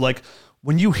abundant. But like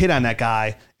when you hit on that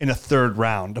guy in the 3rd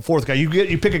round, the 4th guy,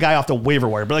 you pick a guy off the waiver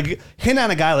wire, but like hit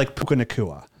on a guy like Puka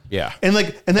Nacua. Yeah. And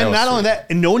then not only that,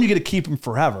 and knowing you get to keep him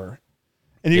forever.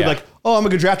 And you're like, oh, I'm a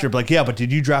good drafter. But like, yeah, but did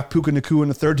you draft Puka Nacua in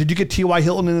the 3rd? Did you get T.Y.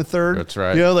 Hilton in the 3rd? That's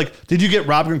right. Like, did you get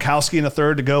Rob Gronkowski in the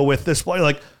 3rd to go with this player?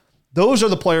 Like, those are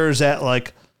the players that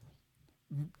like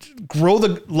grow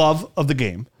the love of the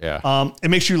game. Yeah. It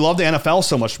makes you love the NFL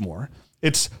so much more.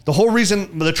 It's the whole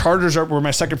reason the Chargers were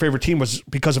my second favorite team was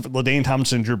because of LaDaine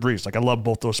Thompson and Drew Brees. Like, I love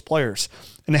both those players,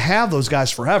 and to have those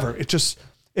guys forever,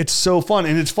 it's so fun.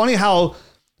 And it's funny how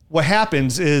what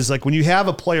happens is like when you have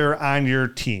a player on your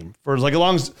team for like as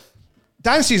long as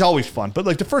Dynasty is always fun, but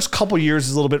like the first couple years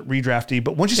is a little bit redrafty,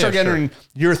 but once you start entering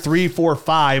year 3, 4,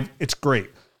 5, it's great.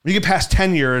 When you get past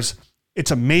 10 years,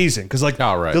 it's amazing because like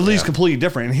the league's completely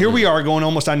different. And here we are going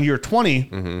almost on year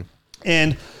 20,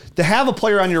 and to have a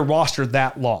player on your roster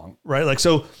that long, right? Like,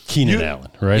 so Keenan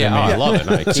Allen, right? Yeah, I love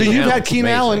it. So you've had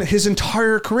Keenan Allen his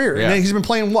entire career, and he's been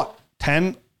playing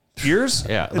 10, years.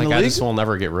 Yeah, in like the I league? just will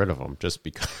never get rid of them just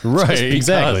because. Right, just because,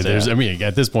 exactly. yeah. There's, I mean,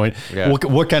 at this point,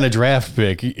 what kind of draft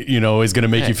pick, is going to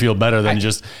make you feel better than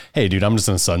just, hey, dude, I'm just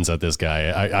going to sunset this guy.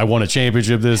 I won a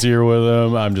championship this year with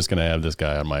him. I'm just going to have this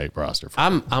guy on my roster.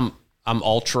 I'm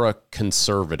ultra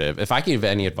conservative. If I can give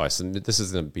any advice, and this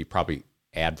is going to be probably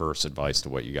adverse advice to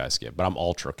what you guys give, but I'm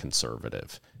ultra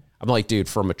conservative. I'm like, dude,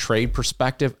 from a trade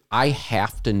perspective, I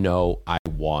have to know I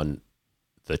won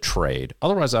the trade.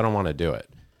 Otherwise, I don't want to do it.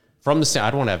 From the start,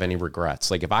 I don't want to have any regrets.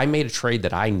 Like if I made a trade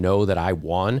that I know that I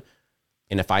won,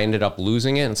 and if I ended up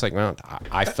losing it, it's like, well,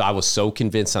 I was so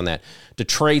convinced on that. To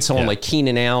trade someone like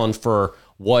Keenan Allen for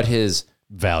what his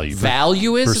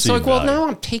value is, it's like, well, now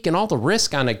I'm taking all the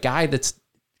risk on a guy that's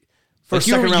for like a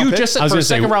second round pick. Just said for a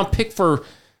second round pick for.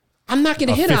 I'm not going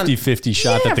to hit 50-50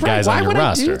 shot that the guy's on your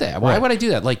roster. Why would I do that? Why would I do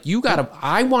that? Like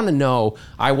I want to know.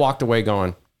 I walked away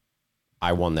going,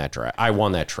 I won that draft. I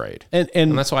won that trade.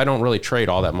 And that's why I don't really trade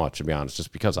all that much, to be honest,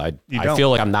 just because I feel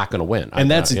like I'm not going to win. And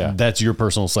that's your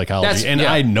personal psychology.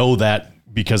 I know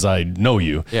that because I know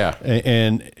you. Yeah.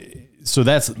 And so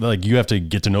that's like, you have to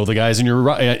get to know the guys in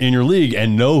your league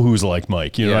and know who's like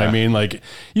Mike. You know what I mean? Like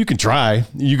you can try,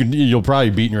 you'll probably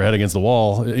beat your head against the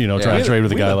wall, trying to trade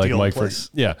with a guy like Mike.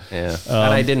 And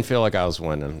I didn't feel like I was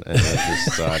winning. And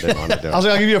I didn't want to do it. I was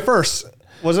going to give you a first.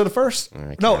 Was it a first?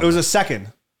 No, it was a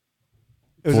second.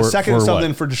 It was a second or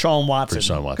something for Deshaun Watson.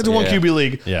 Because it's a 1 QB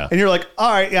league. Yeah. And you're like,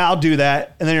 all right, yeah, I'll do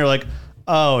that. And then you're like,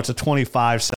 oh, it's a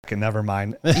 25-second. Never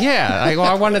mind. Yeah.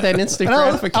 I wanted that instant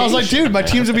gratification. I was like, dude, my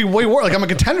team's going to be way worse. Like, I'm a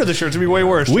contender this year. It's going to be way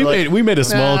worse. We made a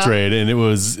small trade, and it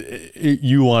was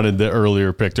you wanted the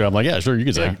earlier pick. I'm like, yeah, sure, you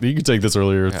can take this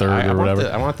earlier third or whatever.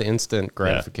 I want the instant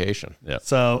gratification. Yeah.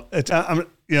 So it's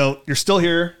you're still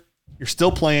here. You're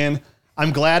still playing.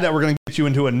 I'm glad that we're going to get you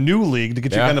into a new league to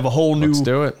get you kind of a whole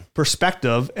new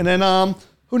perspective. And then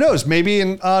who knows? Maybe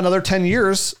in another 10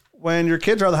 years when your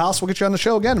kids are out of the house, we'll get you on the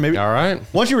show again. Maybe. All right.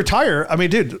 Once you retire, I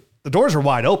mean, dude, the doors are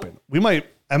wide open. We might,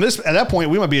 at that point,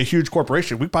 we might be a huge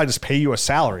corporation. We probably just pay you a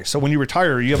salary. So when you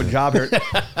retire, you have a job here.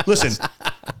 Listen,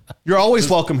 you're always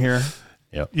welcome here.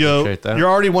 Yep. You're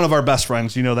already one of our best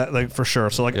friends. You know that, like, for sure.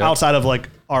 So like outside of like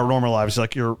our normal lives,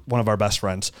 like you're one of our best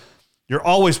friends. You're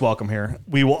always welcome here.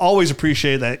 We will always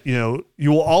appreciate that. You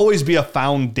will always be a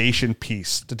foundation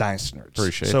piece to Dynasty Nerds.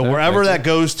 Appreciate so that. wherever that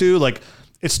goes to, like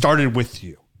it started with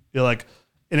you. You're like,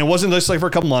 and it wasn't just like for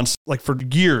a couple months, like for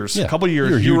years, a couple of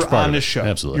years, you were on this show.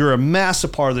 Absolutely. You're a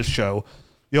massive part of this show.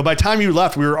 By the time you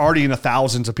left, we were already in the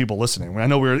thousands of people listening. I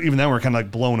know even then we were kind of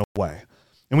like blown away.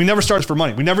 And we never started for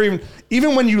money. We never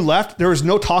even when you left, there was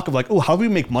no talk of like, oh, how do we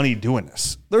make money doing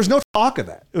this? There was no talk of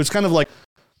that. It was kind of like,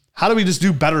 how do we just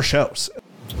do better shows?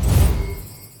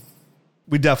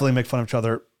 We definitely make fun of each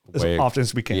other as often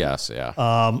as we can. Yes,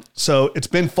 yeah. So it's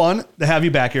been fun to have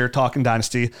you back here talking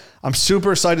Dynasty. I'm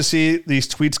super excited to see these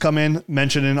tweets come in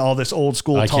mentioning all this old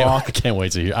school talk. I can't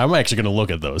wait to hear. I'm actually going to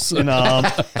look at those and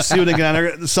see what they get on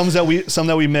there. Some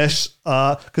that we miss.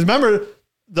 Because remember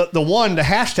the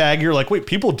hashtag. You're like, wait,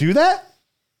 people do that?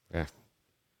 Yeah.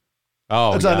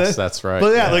 Oh, yes, that's right.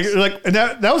 But yeah, like and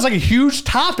that was like a huge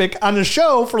topic on the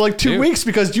show for like 2 weeks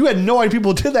because you had no idea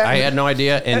people did that. I had no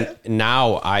idea. And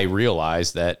now I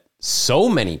realize that so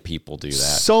many people do that.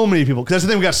 So many people. Because that's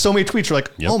the thing. We got so many tweets. You're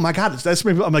like, oh my God, that's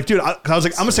many people. I'm like, dude, I was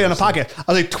like, I'm going to say on the podcast. I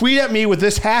was like, tweet at me with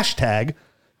this hashtag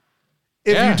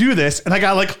if you do this. And I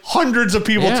got like hundreds of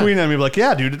people tweeting at me like,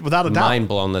 yeah, dude, without a doubt. Mind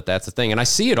blown that's the thing. And I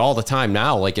see it all the time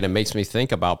now. Like, and it makes me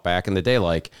think about back in the day,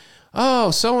 like,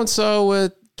 oh, so-and-so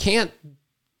can't.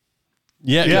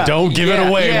 Yeah, don't give it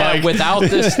away, Mike. Without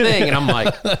this thing. And I'm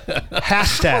like,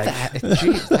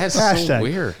 hashtag. That's so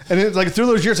weird. And it's like through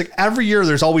those years, like every year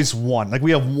there's always one. Like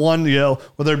we have one,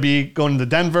 whether it be going to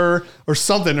Denver or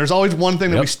something, there's always one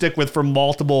thing that we stick with for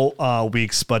multiple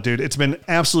weeks. But dude, it's been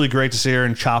absolutely great to sit here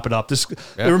and chop it up. It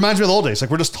reminds me of the old days.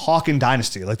 Like we're just talking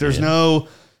Dynasty. Like there's no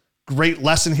great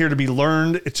lesson here to be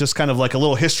learned. It's just kind of like a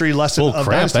little history lesson. Oh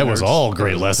crap, that was all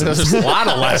great lessons. There's a lot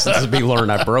of lessons to be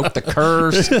learned. I broke the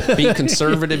curse. Be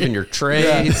conservative in your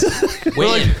trades.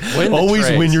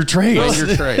 Win your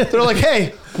trades. They're like,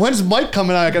 hey, when's Mike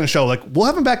coming out on the show? Like, we'll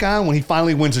have him back on when he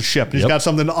finally wins a ship. He's got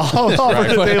something to offer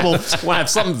to the table. We'll have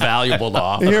something valuable to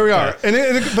offer. And here we are.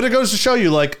 But it goes to show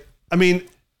you, like, I mean,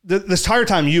 this entire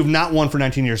time you've not won for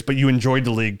 19 years, but you enjoyed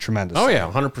the league tremendously. Oh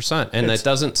yeah, 100%. And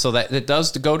it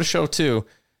does to go to show too,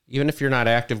 even if you're not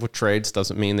active with trades,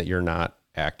 doesn't mean that you're not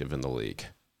active in the league.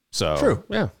 So true.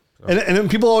 Yeah. And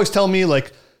people always tell me,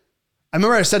 like, I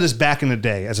remember I said this back in the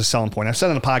day as a selling point. I've said it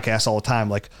on the podcast all the time,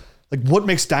 like what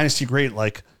makes Dynasty great?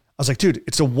 Like, I was like, dude,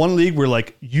 it's a one league where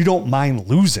like you don't mind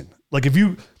losing. Like if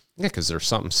you because there's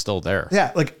something still there.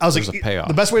 Yeah, like I was there's like, a payoff.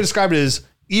 The best way to describe it is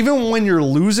even when you're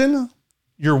losing,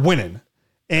 you're winning.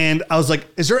 And I was like,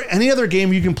 is there any other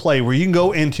game you can play where you can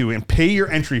go into and pay your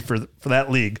entry for that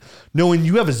league, knowing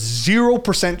you have a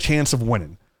 0% chance of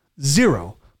winning?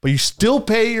 0. But you still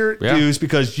pay your dues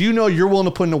because you know you're willing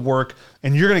to put in the work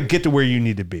and you're going to get to where you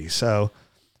need to be. So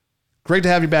great to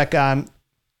have you back on.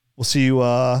 We'll see you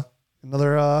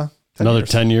another 10 years.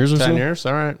 10 years or so? 10 years?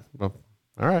 All right. Well,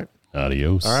 all right.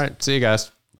 Adios. All right. See you guys.